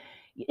 okay?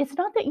 It's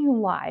not that you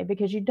lie,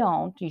 because you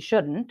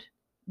shouldn't,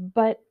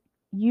 but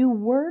you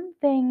word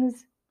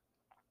things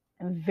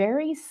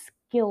very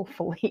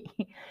skillfully.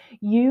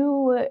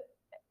 You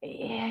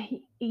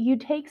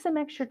take some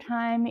extra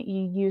time.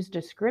 You use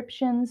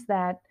descriptions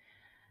that,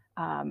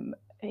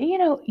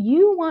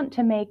 you want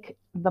to make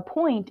the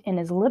point in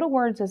as little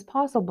words as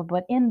possible,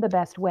 but in the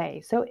best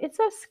way. So it's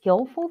a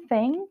skillful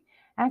thing,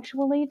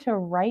 actually, to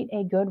write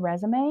a good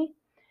resume.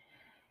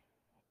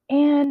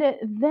 And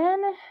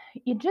then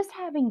just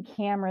having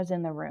cameras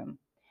in the room.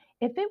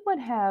 If it would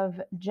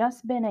have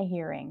just been a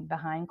hearing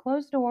behind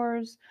closed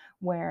doors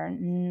where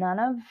none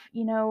of,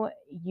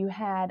 you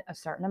had a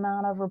certain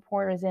amount of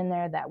reporters in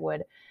there that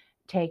would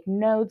take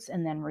notes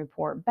and then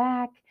report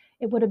back,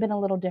 it would have been a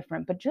little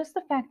different. But just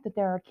the fact that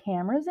there are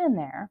cameras in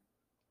there,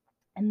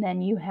 and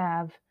then you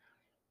have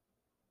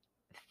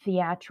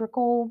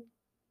theatrical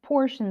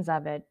portions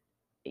of it,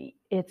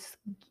 it's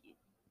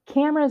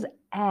cameras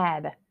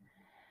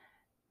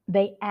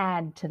they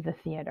add to the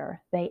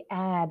theater. They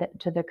add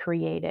to the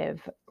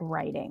creative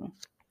writing.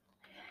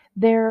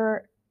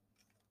 There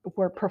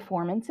were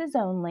performances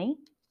only,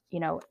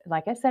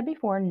 like I said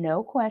before,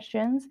 no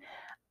questions.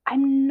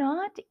 I'm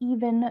not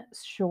even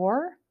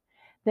sure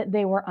that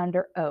they were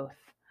under oath.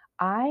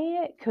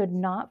 I could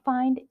not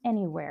find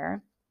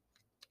anywhere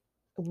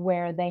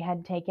where they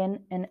had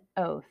taken an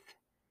oath.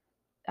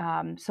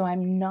 So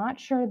I'm not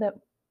sure that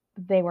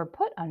they were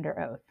put under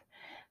oath.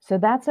 So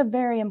that's a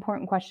very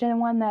important question, and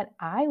one that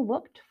I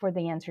looked for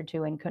the answer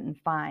to and couldn't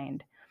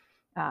find.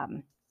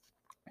 Um,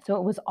 so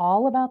it was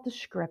all about the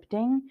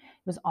scripting.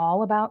 It was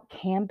all about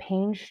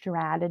campaign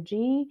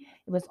strategy.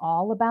 It was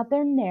all about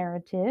their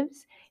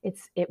narratives.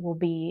 It will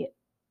be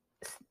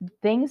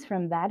things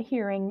from that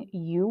hearing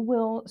you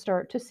will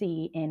start to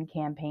see in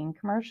campaign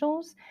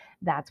commercials.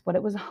 That's what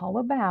it was all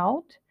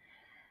about.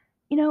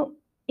 You know,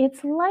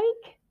 it's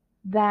like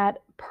that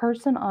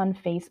person on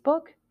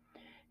Facebook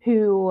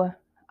who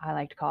I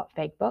like to call it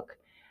fake book.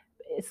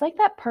 It's like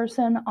that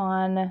person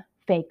on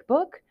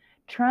Facebook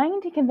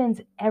trying to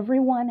convince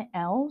everyone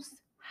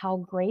else how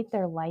great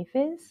their life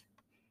is,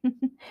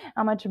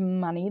 how much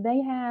money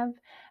they have,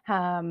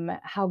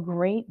 how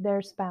great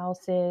their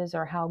spouse is,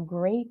 or how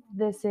great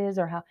this is,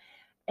 or how,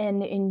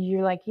 and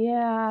you're like,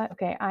 yeah,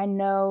 okay, I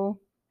know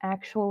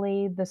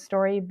actually the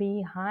story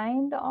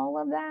behind all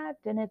of that,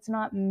 and it's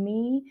not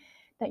me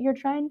that you're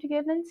trying to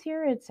convince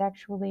here, it's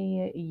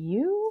actually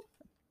you.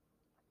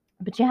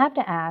 But you have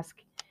to ask,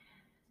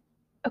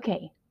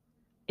 okay,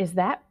 is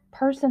that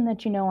person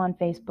that you know on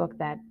Facebook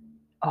that,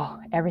 oh,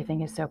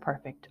 everything is so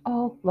perfect.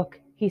 Oh, look,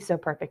 he's so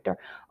perfect. Or,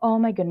 oh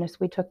my goodness,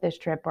 we took this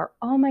trip. Or,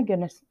 oh my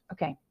goodness.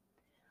 Okay.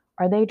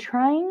 Are they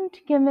trying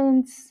to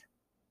convince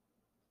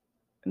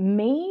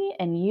me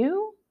and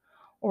you?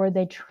 Or are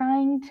they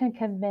trying to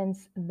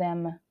convince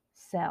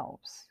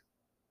themselves?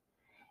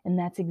 And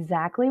that's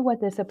exactly what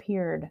this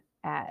appeared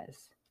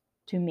as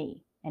to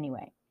me,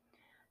 anyway.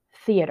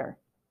 Theater.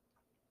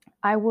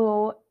 I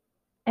will,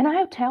 and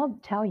I'll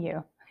tell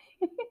you,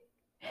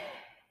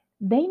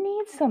 they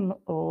need some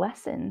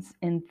lessons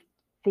in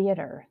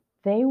theater.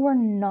 They were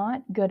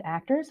not good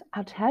actors.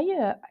 I'll tell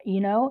you,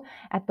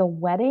 at the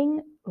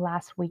wedding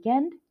last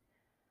weekend,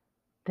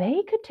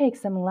 they could take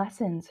some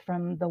lessons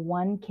from the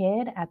one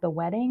kid at the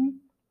wedding.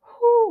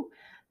 Whew,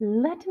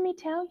 let me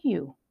tell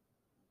you,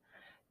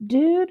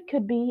 dude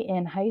could be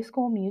in High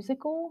School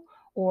Musical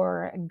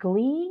or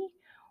Glee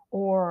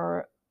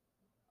or,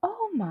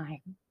 oh my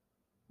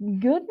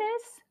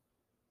goodness,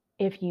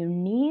 if you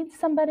need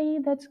somebody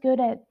that's good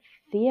at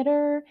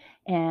theater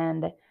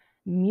and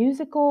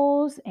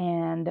musicals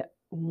and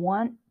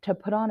want to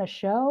put on a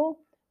show,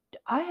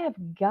 I have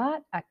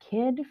got a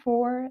kid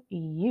for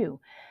you.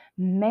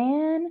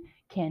 Man,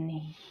 can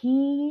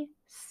he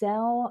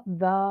sell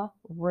the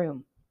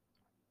room?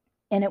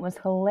 And it was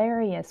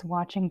hilarious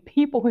watching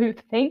people who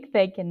think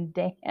they can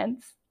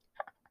dance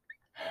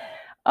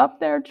up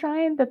there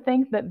trying to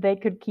think that they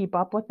could keep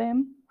up with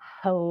him.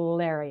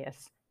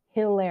 Hilarious.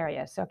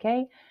 Hilarious.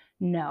 Okay.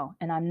 No.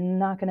 And I'm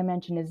not going to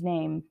mention his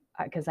name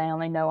because I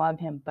only know of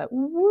him, but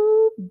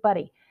woo,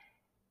 buddy,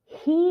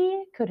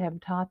 he could have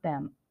taught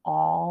them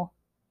all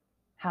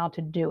how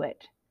to do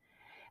it.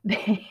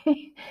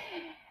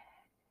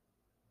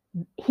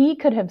 He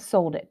could have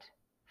sold it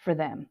for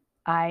them.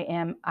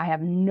 I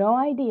have no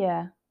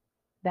idea.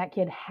 That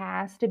kid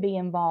has to be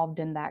involved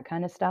in that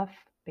kind of stuff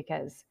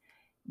because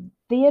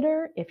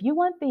theater, if you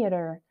want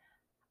theater,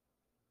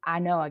 I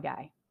know a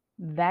guy,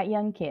 that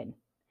young kid.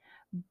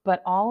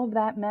 But all of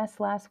that mess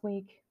last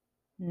week,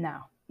 no,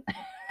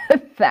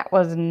 that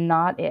was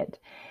not it.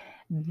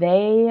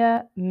 They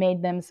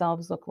made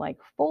themselves look like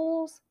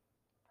fools.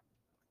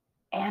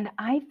 And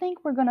I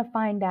think we're going to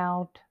find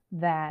out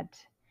that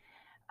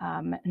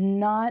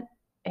not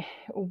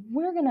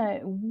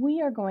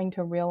we are going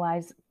to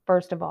realize,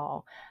 first of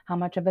all, how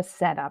much of a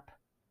setup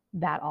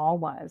that all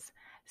was.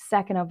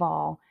 Second of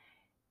all,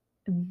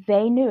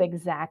 they knew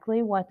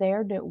exactly what they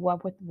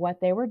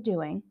were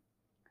doing.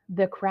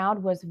 The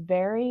crowd was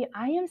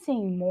I am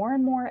seeing more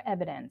and more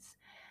evidence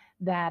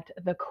that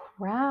the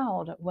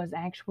crowd was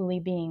actually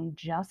being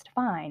just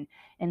fine.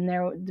 And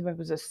there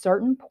was a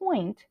certain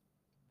point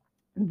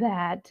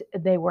that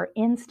they were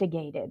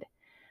instigated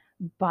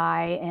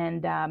by,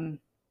 and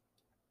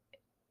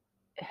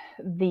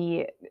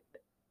they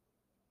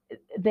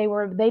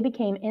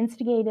became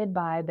instigated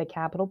by the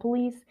Capitol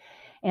Police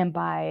and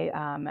by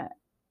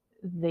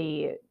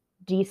the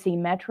DC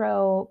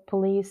Metro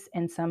Police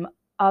and some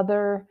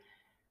other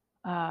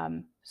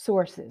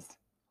sources,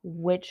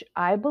 which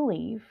I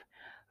believe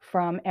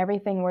from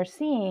everything we're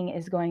seeing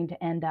is going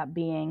to end up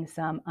being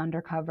some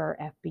undercover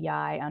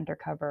FBI,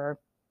 undercover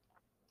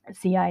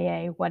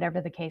CIA,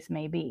 whatever the case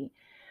may be.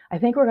 I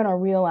think we're going to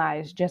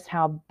realize just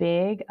how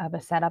big of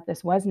a setup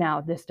this was.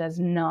 Now, this does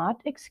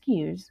not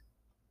excuse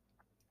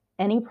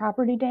any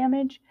property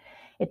damage.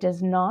 It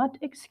does not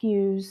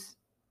excuse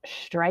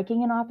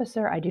striking an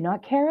officer. I do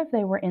not care if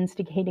they were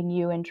instigating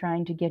you and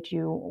trying to get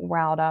you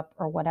riled up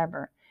or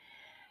whatever.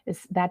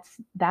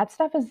 That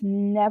stuff is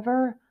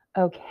never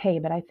okay.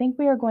 But I think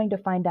we are going to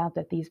find out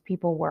that these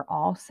people were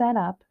all set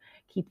up.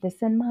 Keep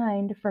this in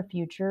mind for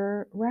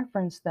future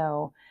reference,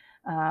 though.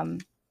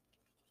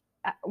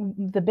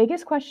 The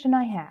biggest question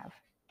I have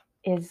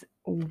is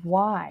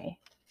why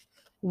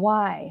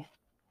Why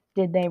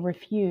did they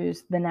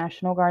refuse the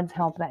National Guard's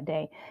help that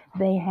day?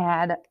 They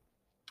had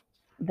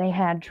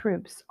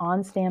troops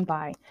on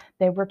standby.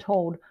 They were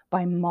told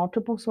by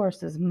multiple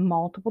sources,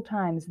 multiple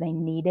times, they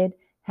needed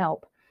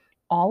help.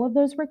 All of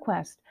those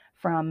requests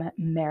from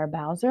Mayor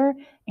Bowser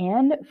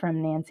and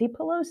from Nancy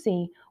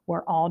Pelosi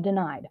were all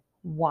denied.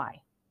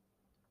 Why?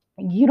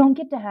 You don't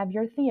get to have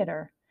your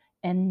theater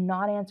and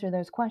not answer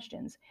those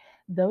questions.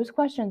 Those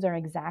questions are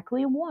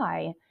exactly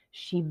why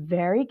she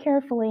very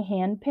carefully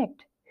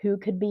handpicked who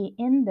could be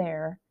in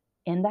there,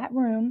 in that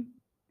room,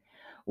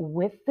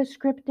 with the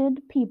scripted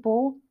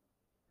people,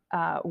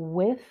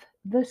 with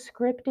the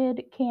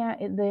scripted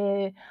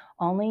the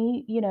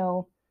only,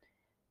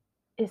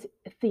 is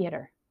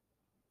theater.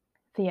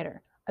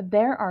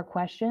 There are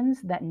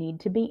questions that need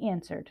to be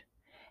answered,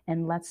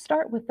 and let's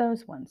start with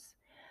those ones.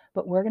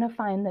 But we're going to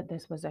find that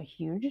this was a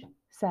huge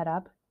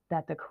setup,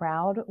 that the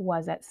crowd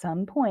was at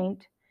some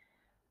point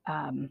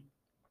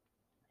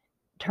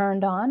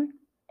turned on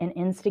and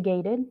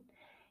instigated,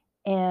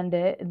 and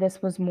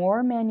this was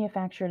more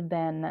manufactured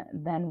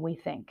than we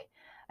think.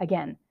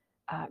 Again,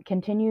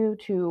 continue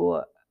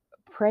to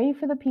pray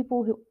for the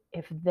people who,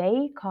 if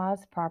they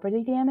caused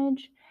property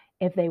damage,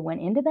 if they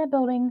went into that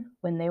building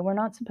when they were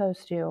not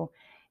supposed to,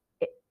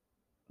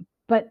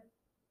 but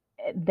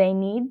they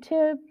need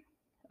to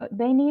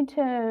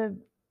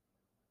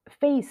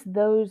face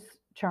those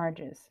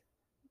charges.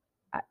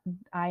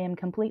 I am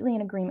completely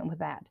in agreement with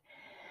that.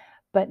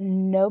 But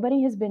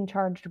nobody has been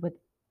charged with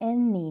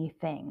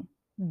anything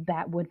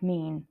that would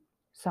mean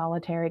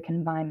solitary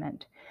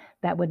confinement,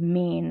 that would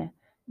mean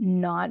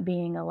not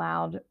being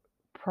allowed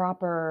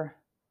proper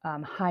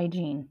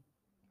hygiene.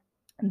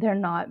 They're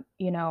not,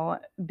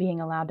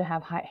 being allowed to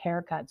have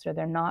haircuts, or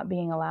they're not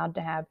being allowed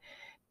to have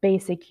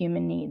basic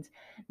human needs.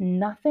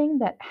 Nothing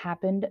that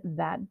happened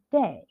that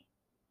day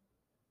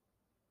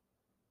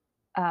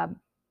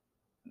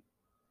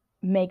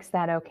makes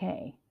that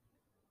okay.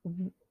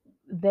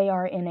 They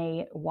are in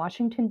a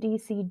Washington,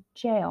 D.C.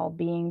 jail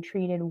being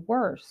treated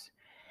worse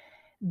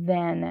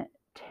than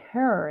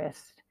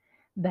terrorists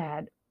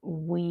that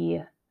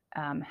we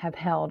have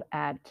held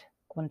at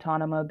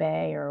Guantanamo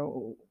Bay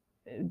or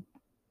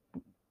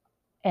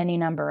any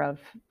number of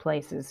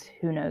places.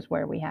 Who knows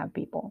where we have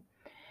people.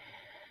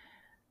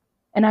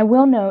 And I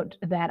will note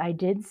that I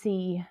did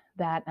see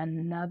that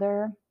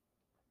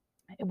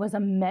it was a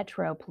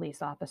Metro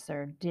police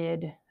officer,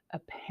 did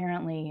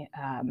apparently,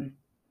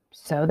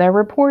 so they're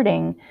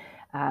reporting,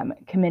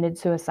 committed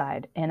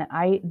suicide. And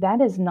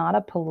that is not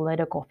a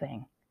political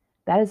thing.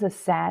 That is a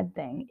sad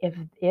thing.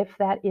 If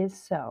that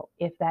is so,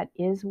 if that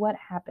is what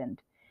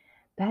happened,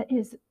 that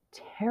is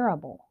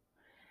terrible.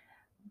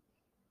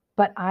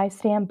 But I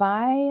stand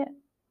by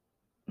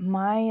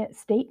my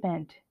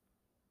statement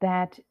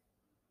that,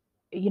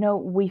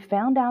 we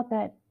found out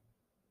that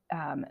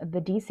the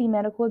DC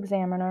medical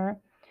examiner,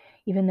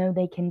 even though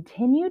they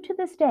continue to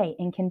this day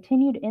and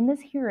continued in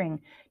this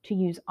hearing to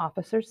use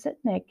Officer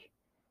Sitnik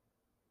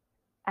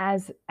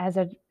as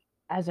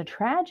a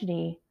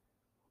tragedy,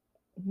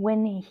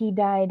 when he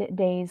died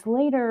days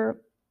later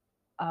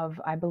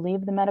of, I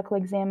believe the medical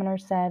examiner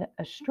said,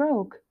 a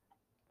stroke.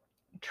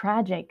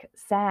 Tragic,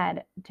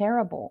 sad,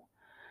 terrible.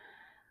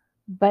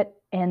 But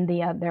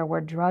there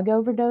were drug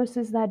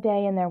overdoses that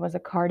day, and there was a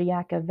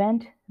cardiac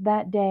event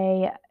that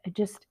day.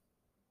 Just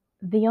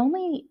the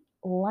only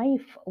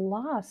life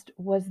lost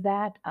was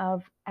that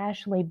of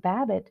Ashley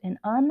Babbitt, an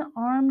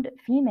unarmed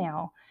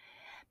female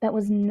that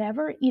was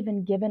never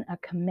even given a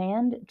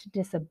command to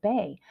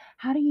disobey.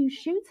 How do you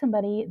shoot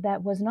somebody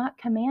that was not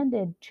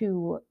commanded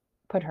to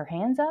put her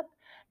hands up,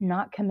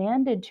 not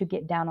commanded to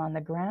get down on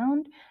the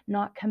ground,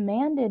 not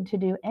commanded to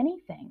do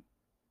anything?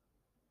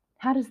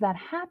 How does that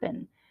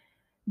happen?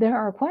 There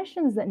are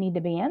questions that need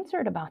to be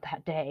answered about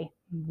that day,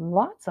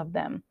 lots of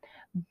them.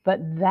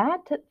 But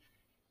that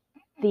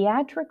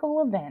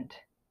theatrical event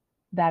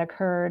that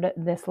occurred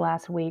this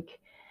last week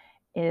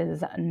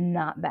is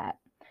not that.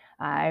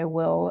 I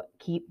will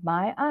keep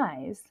my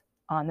eyes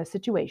on the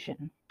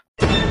situation.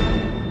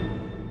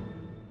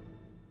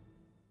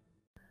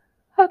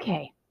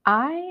 Okay,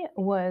 I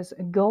was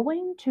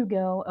going to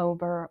go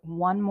over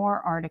one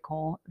more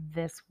article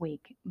this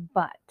week,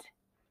 but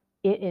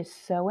it is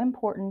so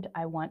important.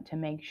 I want to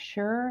make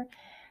sure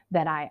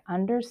that I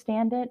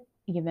understand it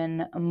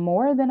even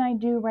more than I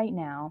do right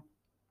now.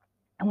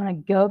 I want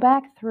to go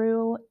back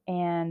through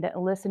and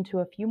listen to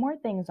a few more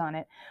things on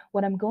it.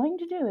 What I'm going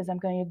to do is I'm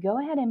going to go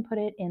ahead and put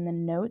it in the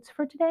notes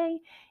for today.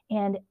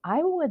 And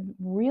I would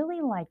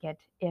really like it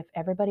if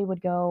everybody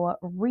would go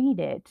read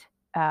it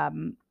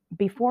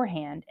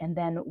beforehand, and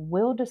then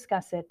we'll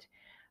discuss it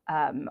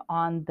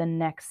on the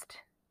next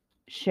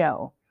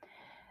show.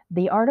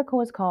 The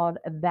article is called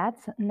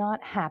 "That's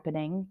Not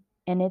Happening,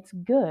 and It's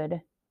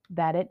Good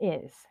That It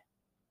Is."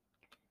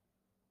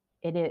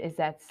 It is,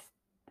 that's...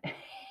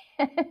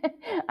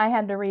 I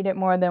had to read it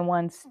more than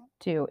once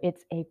too.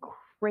 It's a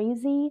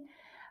crazy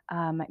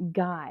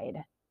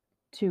guide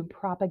to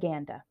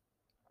propaganda.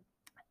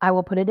 I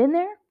will put it in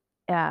there.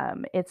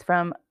 It's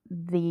from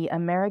the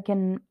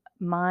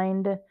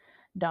AmericanMind.com.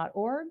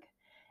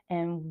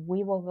 and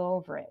we will go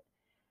over it.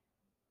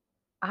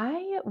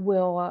 I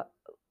will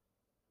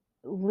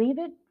leave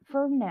it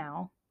for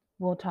now.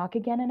 We'll talk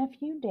again in a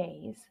few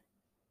days.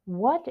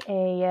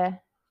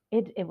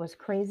 It was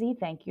crazy.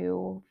 Thank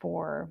you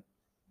for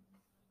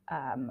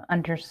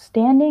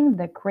understanding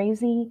the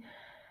crazy,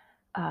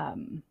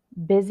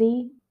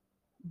 busy,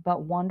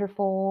 but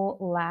wonderful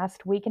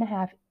last week and a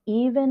half,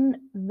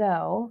 even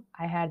though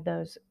I had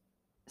those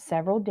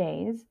several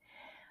days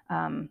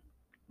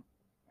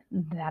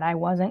that I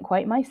wasn't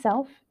quite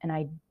myself, and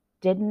I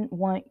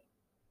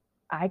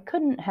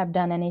couldn't have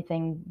done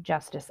anything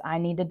justice. I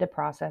needed to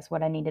process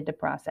what I needed to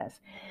process.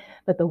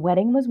 But the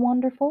wedding was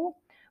wonderful.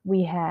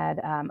 We had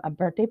a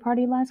birthday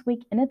party last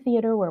week in a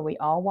theater where we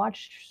all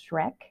watched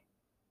Shrek.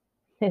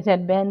 It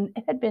had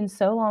been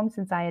so long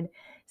since I had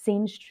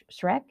seen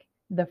Shrek,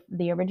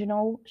 the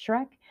original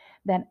Shrek,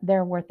 that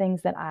there were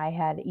things that I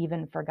had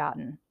even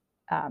forgotten.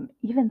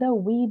 Even though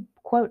we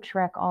quote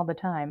Shrek all the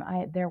time,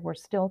 there were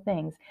still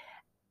things.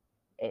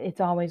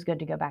 It's always good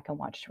to go back and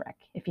watch Shrek.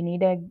 If you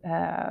need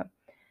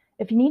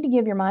to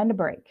give your mind a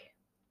break,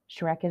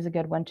 Shrek is a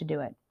good one to do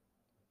it.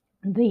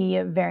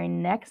 The very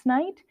next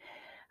night,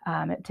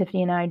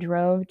 Tiffany and I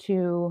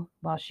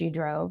she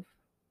drove.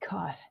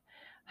 God,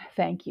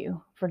 thank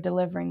you for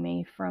delivering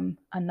me from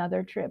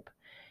another trip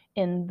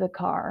in the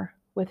car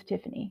with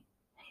Tiffany.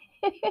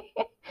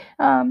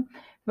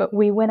 But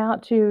we went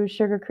out to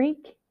Sugar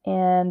Creek,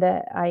 and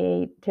I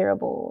ate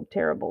terrible,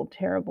 terrible,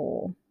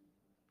 terrible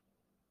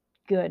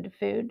good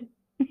food.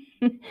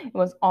 It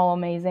was all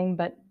amazing,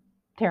 but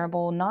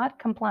terrible, not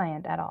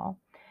compliant at all.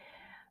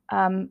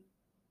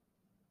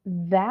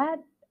 That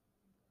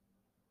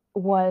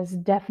was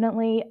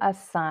definitely a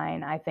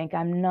sign, I think.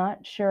 I'm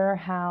not sure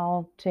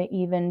how to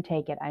even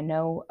take it. I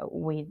know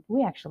we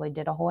actually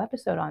did a whole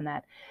episode on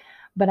that,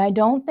 but I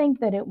don't think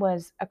that it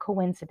was a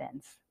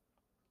coincidence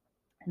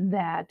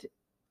that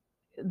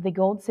the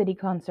Gold City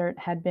concert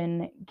had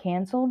been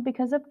canceled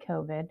because of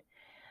COVID,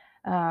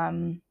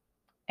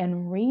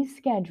 and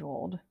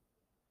rescheduled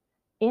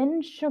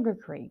in Sugar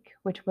Creek,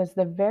 which was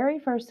the very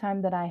first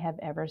time that I have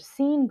ever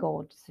seen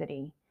Gold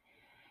City.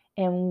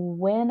 And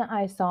when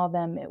I saw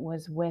them, it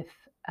was with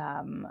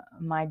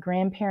my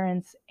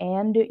grandparents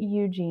and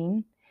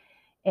Eugene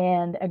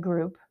and a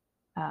group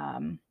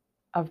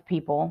of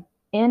people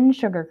in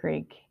Sugar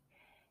Creek.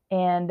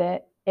 And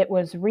it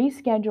was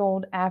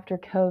rescheduled after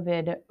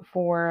COVID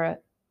for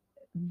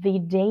the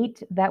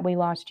date that we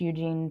lost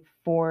Eugene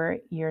 4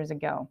 years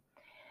ago.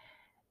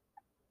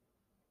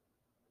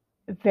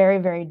 Very,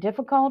 very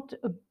difficult,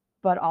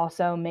 but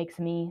also makes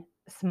me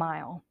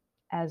smile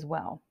as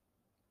well.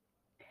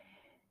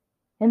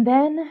 And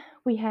then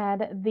we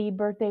had the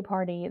birthday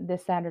party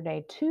this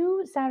Saturday,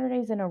 2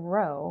 Saturdays in a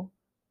row,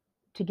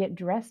 to get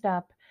dressed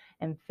up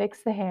and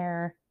fix the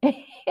hair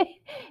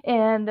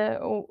and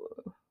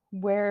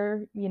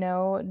wear,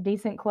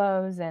 decent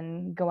clothes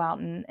and go out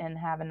and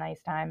have a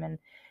nice time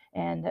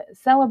and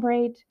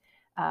celebrate.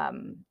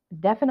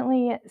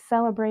 Definitely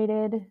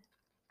celebrated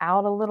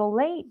out a little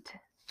late,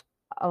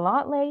 a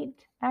lot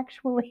late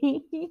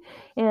actually.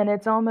 And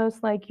it's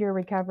almost like you're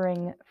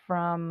recovering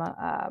from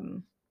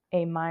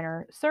a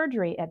minor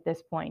surgery at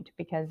this point,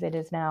 because it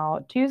is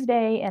now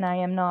Tuesday and I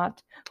am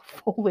not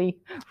fully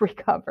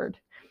recovered.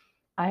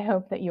 I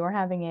hope that you are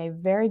having a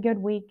very good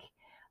week,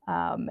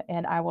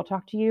 and I will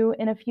talk to you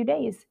in a few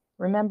days.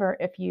 Remember,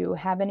 if you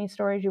have any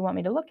stories you want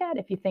me to look at,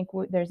 if you think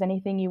there's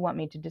anything you want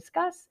me to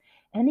discuss,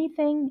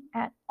 anything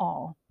at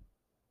all,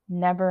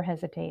 never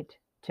hesitate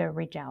to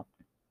reach out.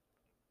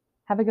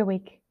 Have a good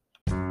week.